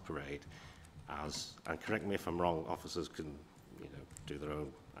on South Parade as, and correct me if I'm wrong, officers can do their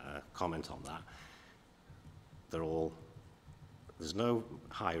own comment on that. They're all, there's no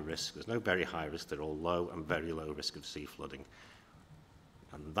high risk, there's no very high risk, they're all low and very low risk of sea flooding.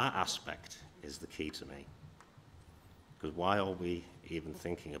 And that aspect is the key to me. Because why are we even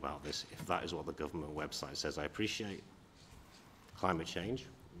thinking about this if that is what the government website says? I appreciate climate change.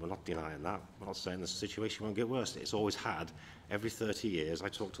 We're not denying that. We're not saying the situation won't get worse. It's always had. Every 30 years, I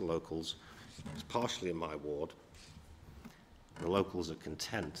talk to locals. It's partially in my ward. The locals are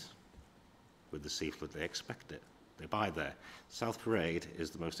content with the sea flood. They expect it. They buy there. South Parade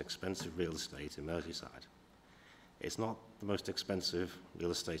is the most expensive real estate in Merseyside. It's not the most expensive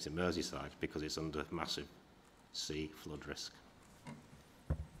real estate in Merseyside because it's under massive sea flood risk.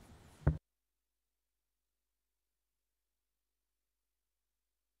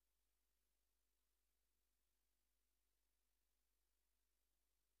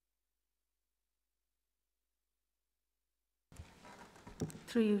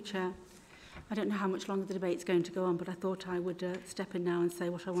 Through you, Chair. I don't know how much longer the debate's going to go on, but I thought I would step in now and say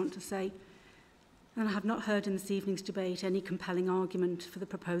what I want to say. And I have not heard in this evening's debate any compelling argument for the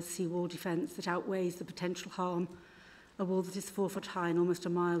proposed seawall defence that outweighs the potential harm a wall that is 4 foot high and almost a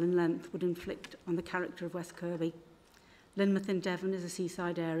mile in length would inflict on the character of West Kirby. Lynmouth in Devon is a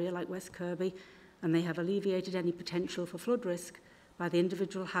seaside area like West Kirby, and they have alleviated any potential for flood risk by the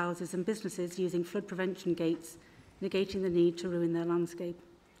individual houses and businesses using flood prevention gates, negating the need to ruin their landscape.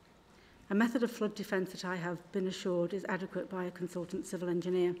 A method of flood defence that I have been assured is adequate by a consultant civil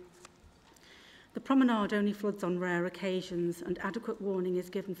engineer. The promenade only floods on rare occasions, and adequate warning is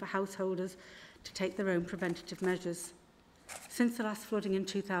given for householders to take their own preventative measures. Since the last flooding in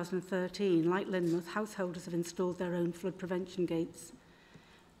 2013, like Lynmouth, householders have installed their own flood prevention gates.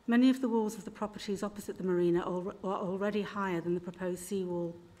 Many of the walls of the properties opposite the marina are already higher than the proposed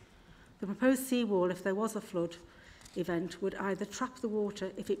seawall. The proposed seawall, if there was a flood event, would either trap the water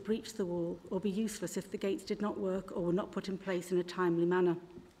if it breached the wall or be useless if the gates did not work or were not put in place in a timely manner.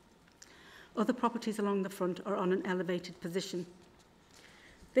 Other properties along the front are on an elevated position.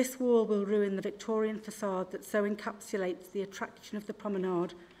 This wall will ruin the Victorian facade that so encapsulates the attraction of the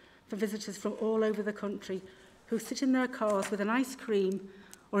promenade for visitors from all over the country who sit in their cars with an ice cream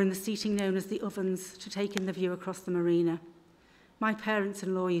or in the seating known as the ovens to take in the view across the marina. My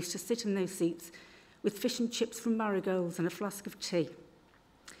parents-in-law used to sit in those seats with fish and chips from Marigolds and a flask of tea.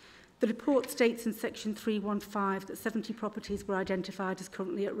 The report states in section 315 that 70 properties were identified as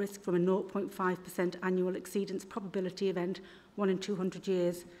currently at risk from a 0.5% annual exceedance probability event, 1 in 200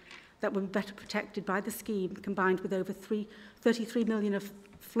 years, that were better protected by the scheme, combined with over 33 million of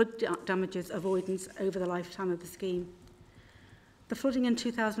flood damages avoidance over the lifetime of the scheme. The flooding in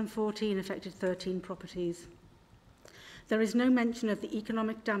 2014 affected 13 properties. There is no mention of the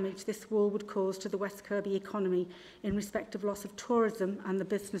economic damage this wall would cause to the West Kirby economy in respect of loss of tourism and the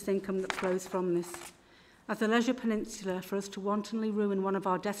business income that flows from this. As a leisure peninsula, for us to wantonly ruin one of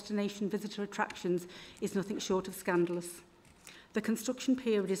our destination visitor attractions is nothing short of scandalous. The construction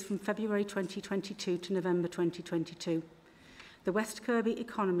period is from February 2022 to November 2022. The West Kirby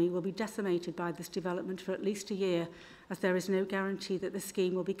economy will be decimated by this development for at least a year, as there is no guarantee that the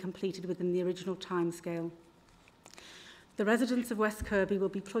scheme will be completed within the original timescale. The residents of West Kirby will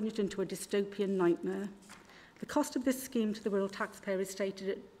be plunged into a dystopian nightmare. The cost of this scheme to the Wirral taxpayer is stated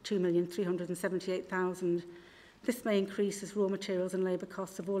at $2,378,000. This may increase as raw materials and labour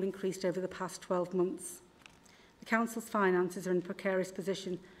costs have all increased over the past 12 months. The council's finances are in a precarious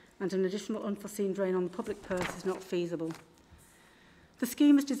position, and an additional unforeseen drain on the public purse is not feasible. The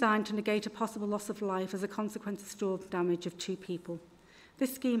scheme is designed to negate a possible loss of life as a consequence of storm damage of 2 people.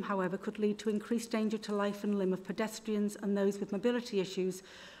 This scheme, however, could lead to increased danger to life and limb of pedestrians and those with mobility issues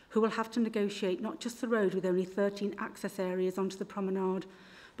who will have to negotiate not just the road with only 13 access areas onto the promenade,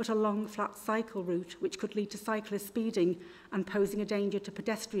 but a long, flat cycle route which could lead to cyclists speeding and posing a danger to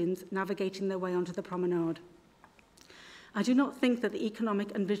pedestrians navigating their way onto the promenade. I do not think that the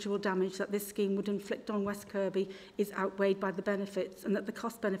economic and visual damage that this scheme would inflict on West Kirby is outweighed by the benefits, and that the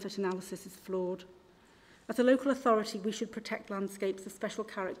cost-benefit analysis is flawed. As a local authority, we should protect landscapes of special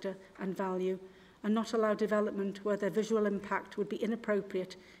character and value, and not allow development where their visual impact would be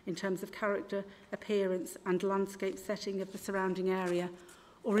inappropriate in terms of character, appearance and landscape setting of the surrounding area,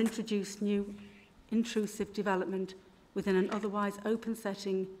 or introduce new intrusive development within an otherwise open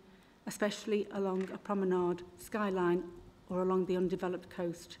setting, especially along a promenade, skyline or along the undeveloped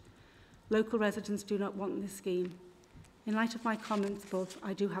coast. Local residents do not want this scheme. In light of my comments above,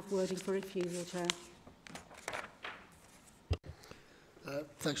 I do have wording for refusal, Chair.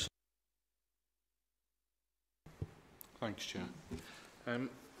 Thanks. Thanks, Chair.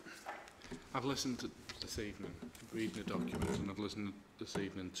 I've listened to this evening, reading the document, and I've listened this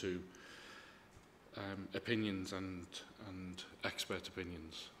evening to opinions and expert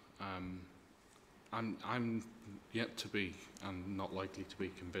opinions. I'm yet to be, and not likely to be,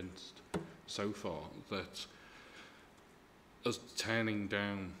 convinced so far that us turning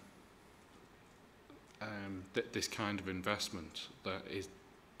down this kind of investment that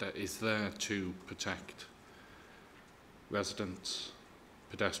is there to protect residents,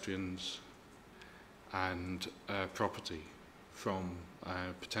 pedestrians and property from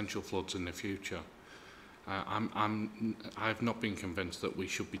potential floods in the future. I've not been convinced that we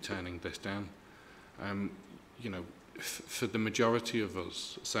should be turning this down. You know, for the majority of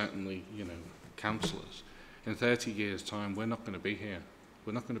us, certainly, you know, councillors, in 30 years' time, we're not going to be here.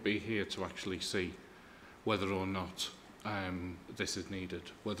 We're not going to be here to actually see whether or not this is needed,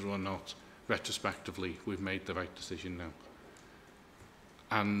 whether or not, retrospectively, we've made the right decision now.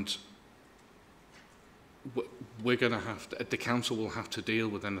 And we're going to have to, the council will have to deal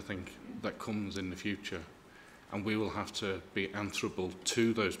with anything that comes in the future, and we will have to be answerable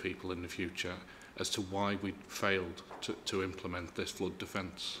to those people in the future as to why we failed to implement this flood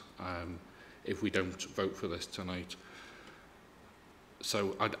defence if we don't vote for this tonight.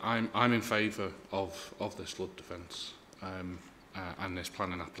 So I'm in favour of this flood defence and this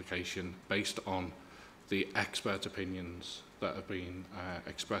planning application based on the expert opinions that have been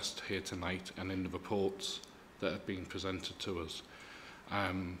expressed here tonight and in the reports that have been presented to us,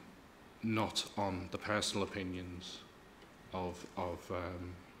 not on the personal opinions of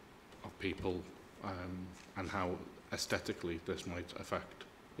people and how aesthetically this might affect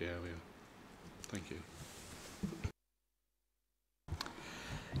the area. Thank you.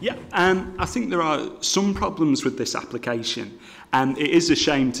 Yeah, I think there are some problems with this application, and it is a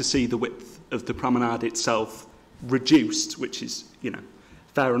shame to see the width of the promenade itself reduced, which is, you know,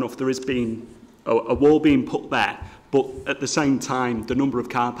 fair enough. There has been a wall being put there, but at the same time, the number of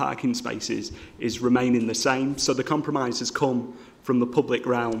car parking spaces is remaining the same. So the compromise has come from the public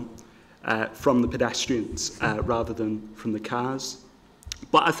realm, from the pedestrians, rather than from the cars.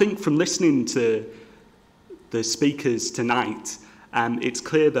 But I think from listening to the speakers tonight, it's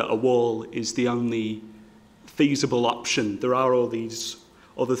clear that a wall is the only feasible option. There are all these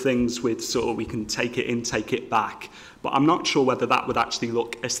other things with sort of we can take it in, take it back, but I'm not sure whether that would actually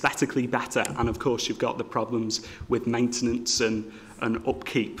look aesthetically better. And of course you've got the problems with maintenance and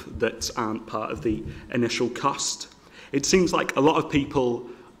upkeep that aren't part of the initial cost. It seems like a lot of people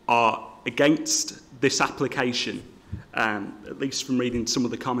are against this application, at least from reading some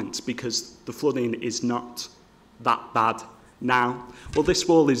of the comments, because the flooding is not that bad now. Well, this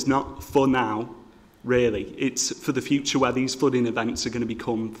wall is not for now, really. It's for the future, where these flooding events are going to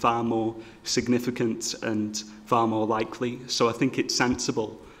become far more significant and far more likely. So I think it's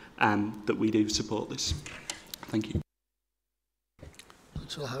sensible that we do support this. Thank you.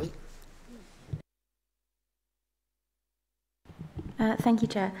 Thanks, Harry. Thank you,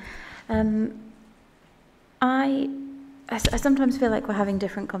 Chair. I sometimes feel like we're having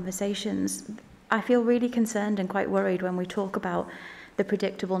different conversations. I feel really concerned and quite worried when we talk about the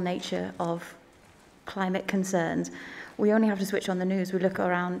predictable nature of climate concerns. We only have to switch on the news. We look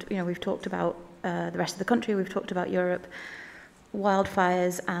around, you know, we've talked about the rest of the country, we've talked about Europe,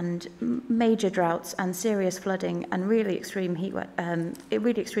 wildfires and major droughts and serious flooding and really extreme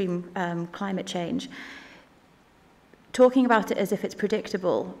climate change. Talking about it as if it's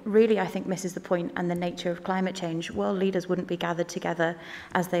predictable really, I think, misses the point and the nature of climate change. World leaders wouldn't be gathered together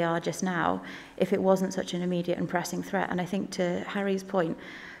as they are just now if it wasn't such an immediate and pressing threat. And I think, to Harry's point,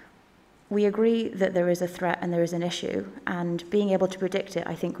 we agree that there is a threat and there is an issue, and being able to predict it,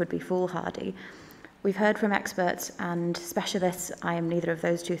 I think, would be foolhardy. We've heard from experts and specialists, I am neither of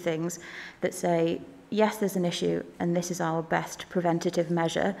those two things, that say, yes, there's an issue and this is our best preventative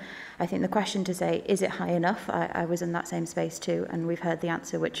measure. I think the question to say, is it high enough? I was in that same space too, and we've heard the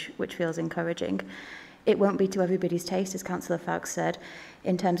answer, which feels encouraging. It won't be to everybody's taste, as Councillor Fowkes said,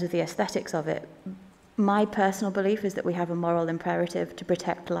 in terms of the aesthetics of it. My personal belief is that we have a moral imperative to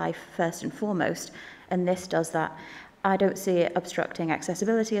protect life first and foremost, and this does that. I don't see it obstructing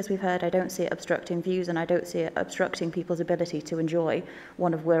accessibility, as we've heard. I don't see it obstructing views, and I don't see it obstructing people's ability to enjoy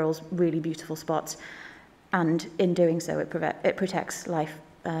one of Wirral's really beautiful spots. And in doing so, it protects life.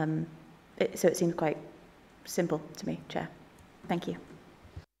 So it seems quite simple to me, Chair. Thank you.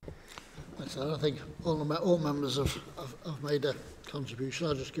 I think all members have made a contribution.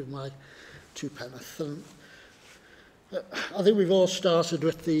 I'll just give my 2 pence. And I think we've all started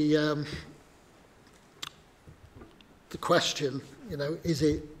with the question, you know, is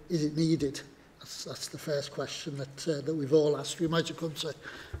it needed? That's the first question that we've all asked. We might have come to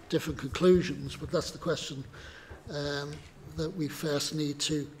different conclusions, but that's the question that we first need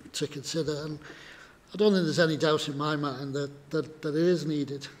to consider. And I don't think there's any doubt in my mind that it is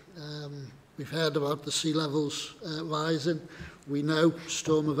needed. We've heard about the sea levels rising. We know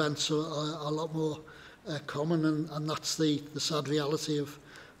storm events are a lot more common, and that's the sad reality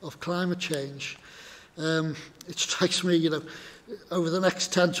of climate change. It strikes me, you know, over the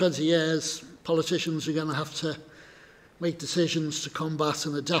next 10, 20 years, politicians are going to have to make decisions to combat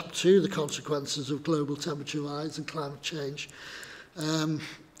and adapt to the consequences of global temperature rise and climate change. And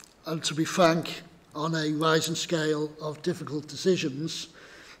to be frank, on a rising scale of difficult decisions,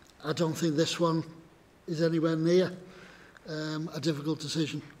 I don't think this one is anywhere near a difficult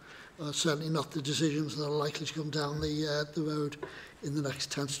decision. Certainly not the decisions that are likely to come down the road in the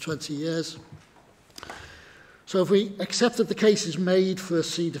next 10 to 20 years. So if we accept that the case is made for a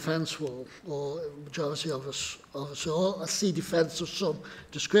sea defence wall, or a majority of us, or a sea defence of some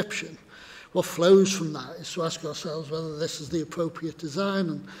description, what flows from that is to ask ourselves whether this is the appropriate design,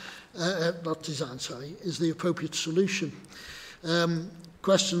 and is the appropriate solution.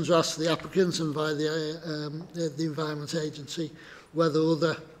 Questions are asked to the applicants and by the Environment Agency whether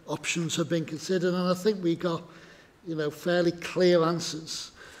other options have been considered, and I think we got, you know, fairly clear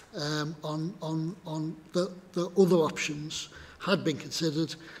answers on the other options had been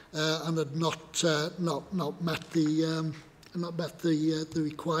considered and had not met the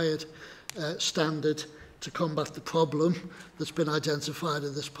required standard to combat the problem that's been identified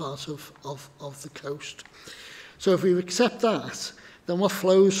in this part of the coast. So if we accept that, then what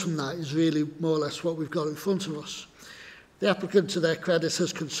flows from that is really more or less what we've got in front of us. The applicant, to their credit,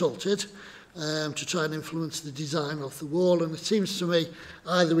 has consulted to try and influence the design of the wall, and it seems to me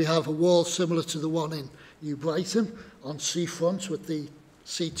either we have a wall similar to the one in New Brighton on seafront with the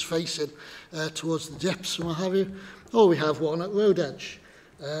seats facing towards the dips and what have you, or we have one at road edge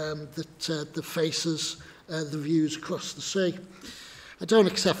that faces the views across the sea. I don't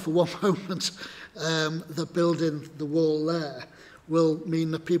accept for one moment that building the wall there will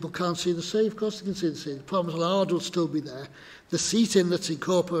mean that people can't see the sea. Of course they can see the sea. The promenade will still be there. The seating that's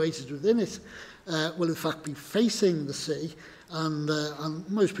incorporated within it will in fact be facing the sea, and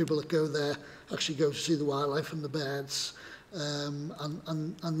most people that go there actually go to see the wildlife and the birds and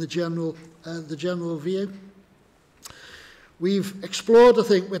the general view. We've explored, I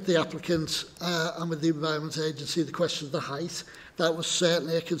think, with the applicant and with the Environment Agency the question of the height. That was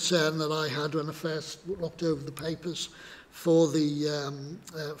certainly a concern that I had when I first looked over the papers for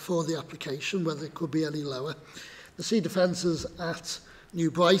the application, whether it could be any lower. The sea defences at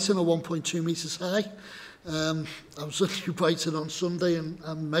New Brighton are 1.2 metres high. I was at New Brighton on Sunday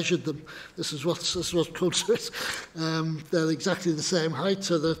and measured them. This is what's come to it. They're exactly the same height,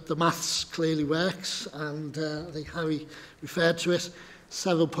 so the maths clearly works, and I think Harry referred to it.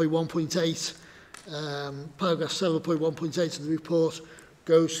 7.1.8, paragraph 7.1.8 of the report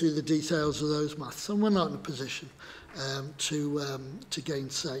goes through the details of those maths, and we're not in a position to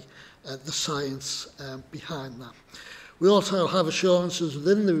gainsay the science behind that. We also have assurances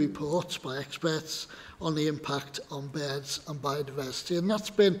within the report by experts on the impact on birds and biodiversity, and that's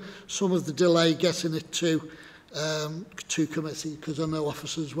been some of the delay getting it to committee, because I know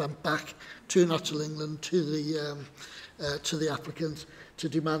officers went back to Natural England, to the applicant, to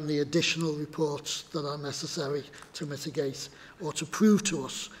demand the additional reports that are necessary to mitigate or to prove to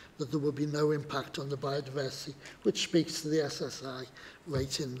us that there will be no impact on the biodiversity, which speaks to the SSI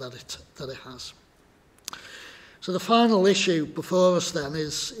rating that it has. So the final issue before us then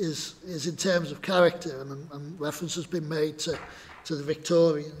is in terms of character, and reference has been made to the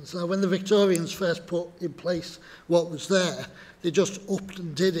Victorians. Now, when the Victorians first put in place what was there, they just upped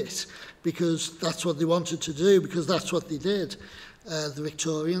and did it because that's what they wanted to do, because that's what they did. The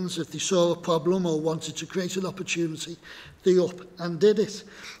Victorians, if they saw a problem or wanted to create an opportunity, they up and did it.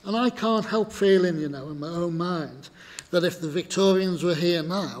 And I can't help feeling, you know, in my own mind, that if the Victorians were here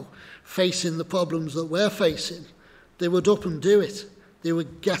now, facing the problems that we're facing, they would up and do it. They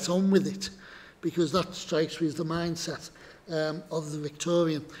would get on with it, because that strikes me as the mindset of the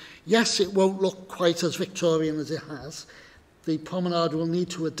Victorian. Yes, it won't look quite as Victorian as it has. The promenade will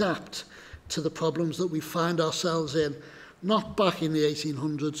need to adapt to the problems that we find ourselves in, not back in the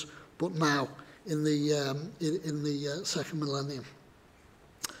 1800s, but now in the second millennium.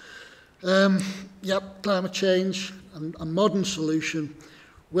 Yep, climate change and a modern solution.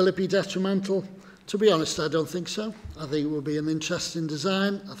 Will it be detrimental? To be honest, I don't think so. I think it will be an interesting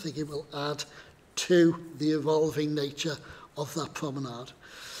design. I think it will add to the evolving nature of that promenade.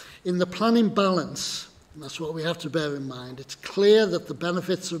 In the planning balance, and that's what we have to bear in mind, it's clear that the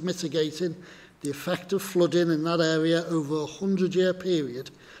benefits of mitigating the effect of flooding in that area over a 100-year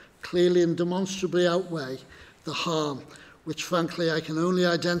period clearly and demonstrably outweigh the harm, which frankly I can only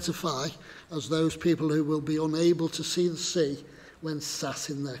identify as those people who will be unable to see the sea when sat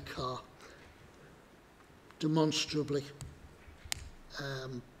in their car. Demonstrably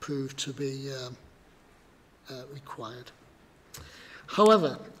proved to be required.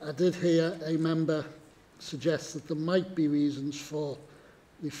 However, I did hear a member suggest that there might be reasons for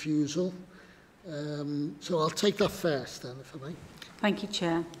refusal. So I'll take that first then, if I may. Thank you,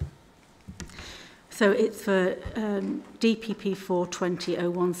 Chair. So it's for DPP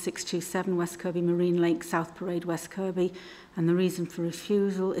 420-01627 West Kirby Marine Lake, South Parade, West Kirby. And the reason for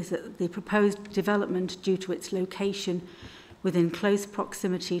refusal is that the proposed development, due to its location within close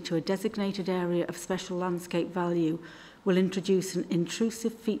proximity to a designated area of special landscape value, will introduce an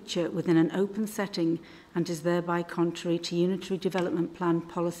intrusive feature within an open setting and is thereby contrary to Unitary Development Plan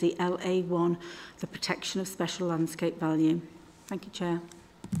Policy LA1, the protection of special landscape value. Thank you, Chair.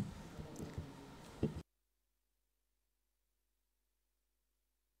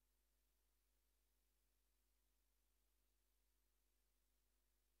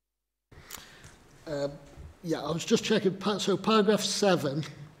 Yeah, I was just checking. So paragraph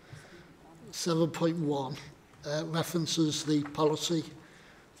 7.1 references the policy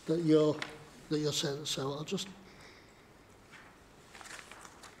that you're saying. So I'll just.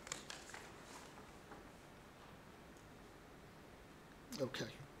 Okay.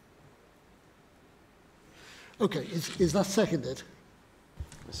 Okay. Is that seconded?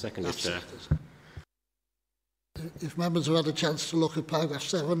 Seconded, Chair. If members have had a chance to look at paragraph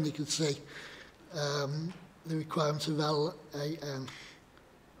 7, you can see the requirements of LAN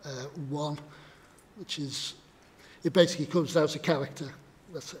 1, which is, it basically comes down to character.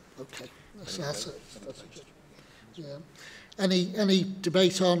 That's it. Okay. That's it. Yeah. Any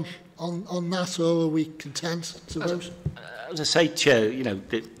debate on that, or are we content to vote? As I say, Chair, you know,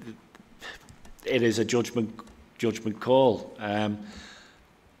 it is a judgment call, and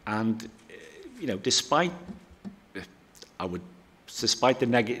you know, despite the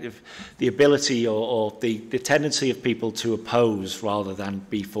negative, the ability or the tendency of people to oppose rather than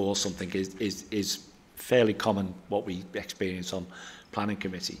be for something is fairly common, what we experience on planning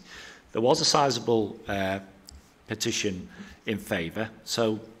committee. There was a sizable petition in favour,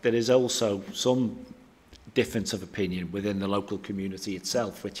 so there is also some difference of opinion within the local community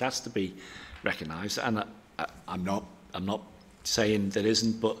itself, which has to be recognised. And I'm not saying there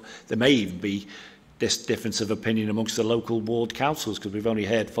isn't, but there may even be this difference of opinion amongst the local ward councils, because we've only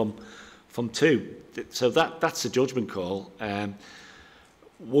heard from two. So that's a judgment call.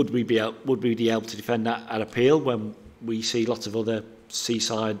 Would we be able to defend that at appeal when we see lots of other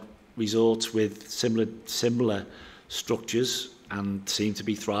seaside resorts with similar structures and seem to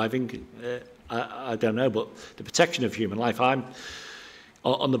be thriving? I don't know, but the protection of human life, I'm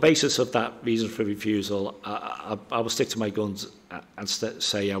on the basis of that reason for refusal, I will stick to my guns and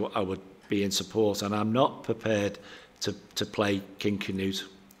say I would be in support, and I'm not prepared to play King Canute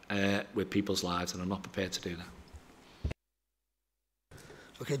with people's lives, and I'm not prepared to do that.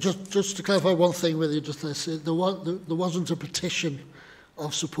 Okay, just to clarify one thing with you, just this, there wasn't a petition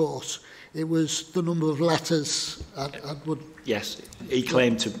of support. It was the number of letters. Yes, he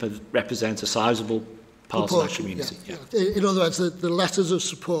claimed to represent a sizable part of that community. Yeah. In other words, the letters of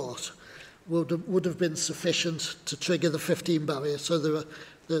support would have been sufficient to trigger the 15 barrier. So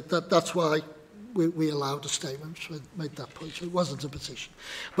that's why we allowed a statement which made that point. So it wasn't a petition.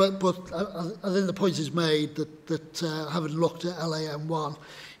 But I think the point is made that having looked at LAM1,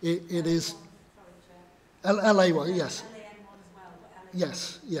 it is LA1, yes.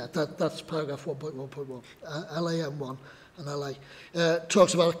 Yes, yeah, that's paragraph 1.1.1. LAM1 and LA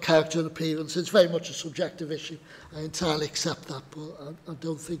talks about character and appearance. It's very much a subjective issue. I entirely accept that, but I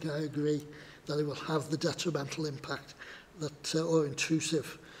don't think I agree that it will have the detrimental impact or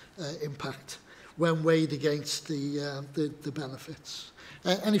intrusive impact when weighed against the benefits.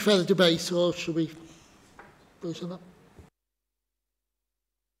 Any further debate, or should we vote on that?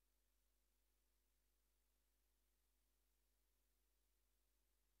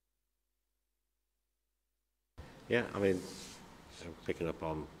 Yeah, I mean, so picking up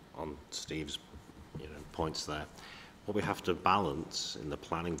on Steve's points there, what we have to balance in the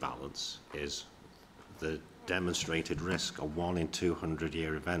planning balance is the demonstrated risk. A 1 in 200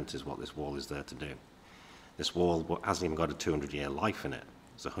 year event is what this wall is there to do. This wall hasn't even got a 200-year life in it.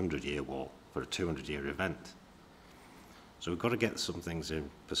 It's a 100-year wall for a 200-year event. So we've got to get some things in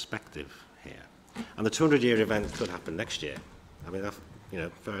perspective here. And the 200-year event could happen next year. I mean,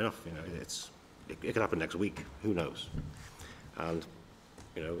 fair enough. It could happen next week. Who knows? And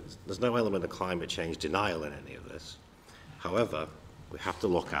there's no element of climate change denial in any of this. However, we have to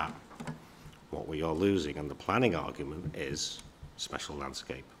look at what we are losing, and the planning argument is special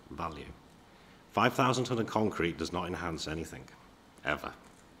landscape value. 5,000 tonne of concrete does not enhance anything, ever.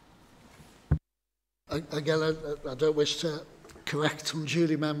 Again, I don't wish to correct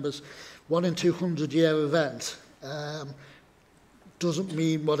unduly members. 1 in 200 year event doesn't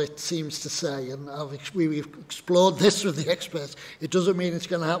mean what it seems to say, and we've explored this with the experts. It doesn't mean it's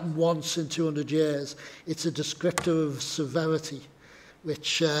going to happen once in 200 years. It's a descriptor of severity,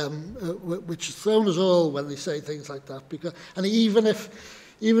 which has thrown us all when they say things like that. And even if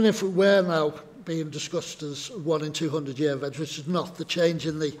it were now being discussed as 1 in 200 year event, which is not, the change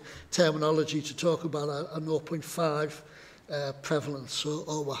in the terminology to talk about a 0.5 prevalence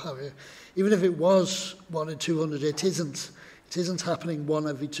or what have you. Even if it was 1 in 200, it isn't happening 1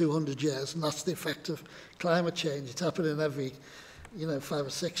 every 200 years, and that's the effect of climate change. It's happening every 5 or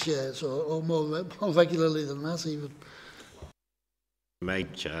 6 years, or more regularly than that even.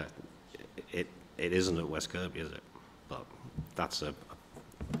 Chair, it isn't at West Kirby, is it? But that's a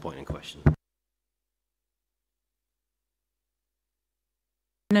point in question.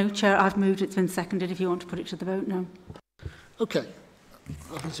 No, Chair, I've moved. It's been seconded. If you want to put it to the vote now. Okay.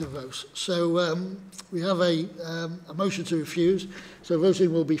 Happy to vote. So we have a motion to refuse. So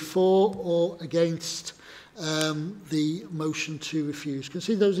voting will be for or against the motion to refuse. Can I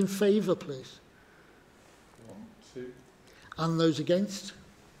see those in favour, please? 1, 2. And those against?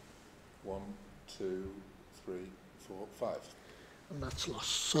 1, 2, 3, 4, 5. And that's lost.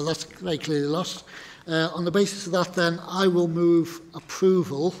 So that's very clearly lost. On the basis of that, then, I will move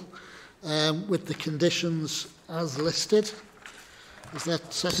approval with the conditions as listed. Is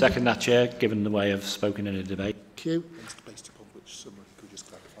that seconded? Second that, Chair, given the way I've spoken in a debate. Thank you. Based upon which summary, could you just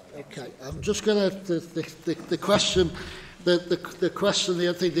clarify that? Okay, I'm just going to the question. The question,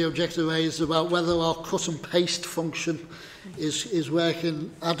 I think the objective raised about whether our cut and paste function is working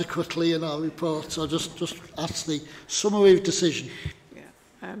adequately in our reports. I'll just ask the summary of decision. Yeah,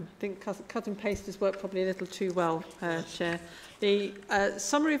 I think cut and paste has worked probably a little too well, Chair. The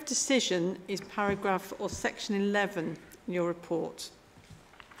summary of decision is paragraph or section 11 in your report.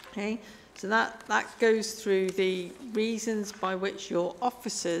 Okay, so that goes through the reasons by which your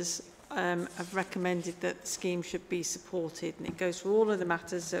officers have recommended that the scheme should be supported, and it goes through all of the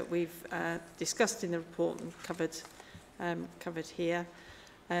matters that we've discussed in the report and covered here.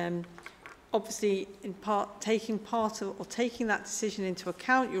 Obviously, in part, taking that decision into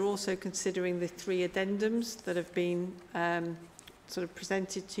account, you're also considering the 3 addendums that have been sort of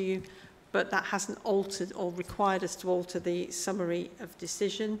presented to you, but that hasn't altered or required us to alter the summary of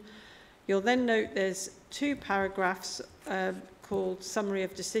decision. You'll then note there's 2 paragraphs called summary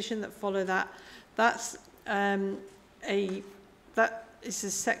of decision that follow that. That is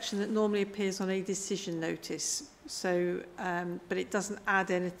a section that normally appears on a decision notice. So, but it doesn't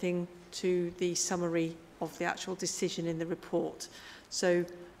add anything to the summary of the actual decision in the report. So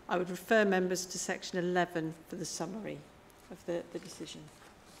I would refer members to section 11 for the summary of the decision.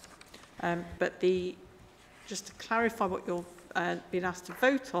 But just to clarify what you're being asked to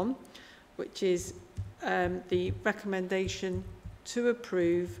vote on, which is the recommendation to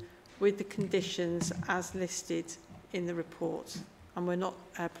approve with the conditions as listed in the report. And we're not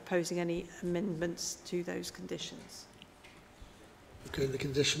proposing any amendments to those conditions. Okay, the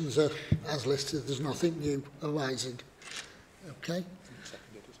conditions are as listed. There's nothing new arising. Okay.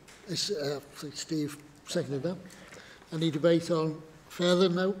 Steve seconded that. Any debate on further?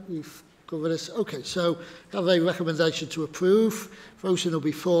 No, we've covered this. Okay, so have a recommendation to approve. Voting will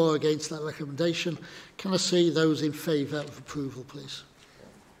be for or against that recommendation. Can I see those in favour of approval, please?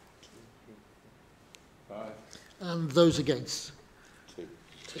 5. And those against? 2.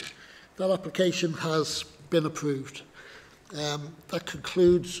 That application has been approved. That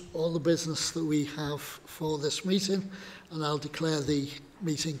concludes all the business that we have for this meeting, and I'll declare the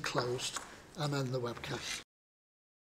meeting closed and end the webcast.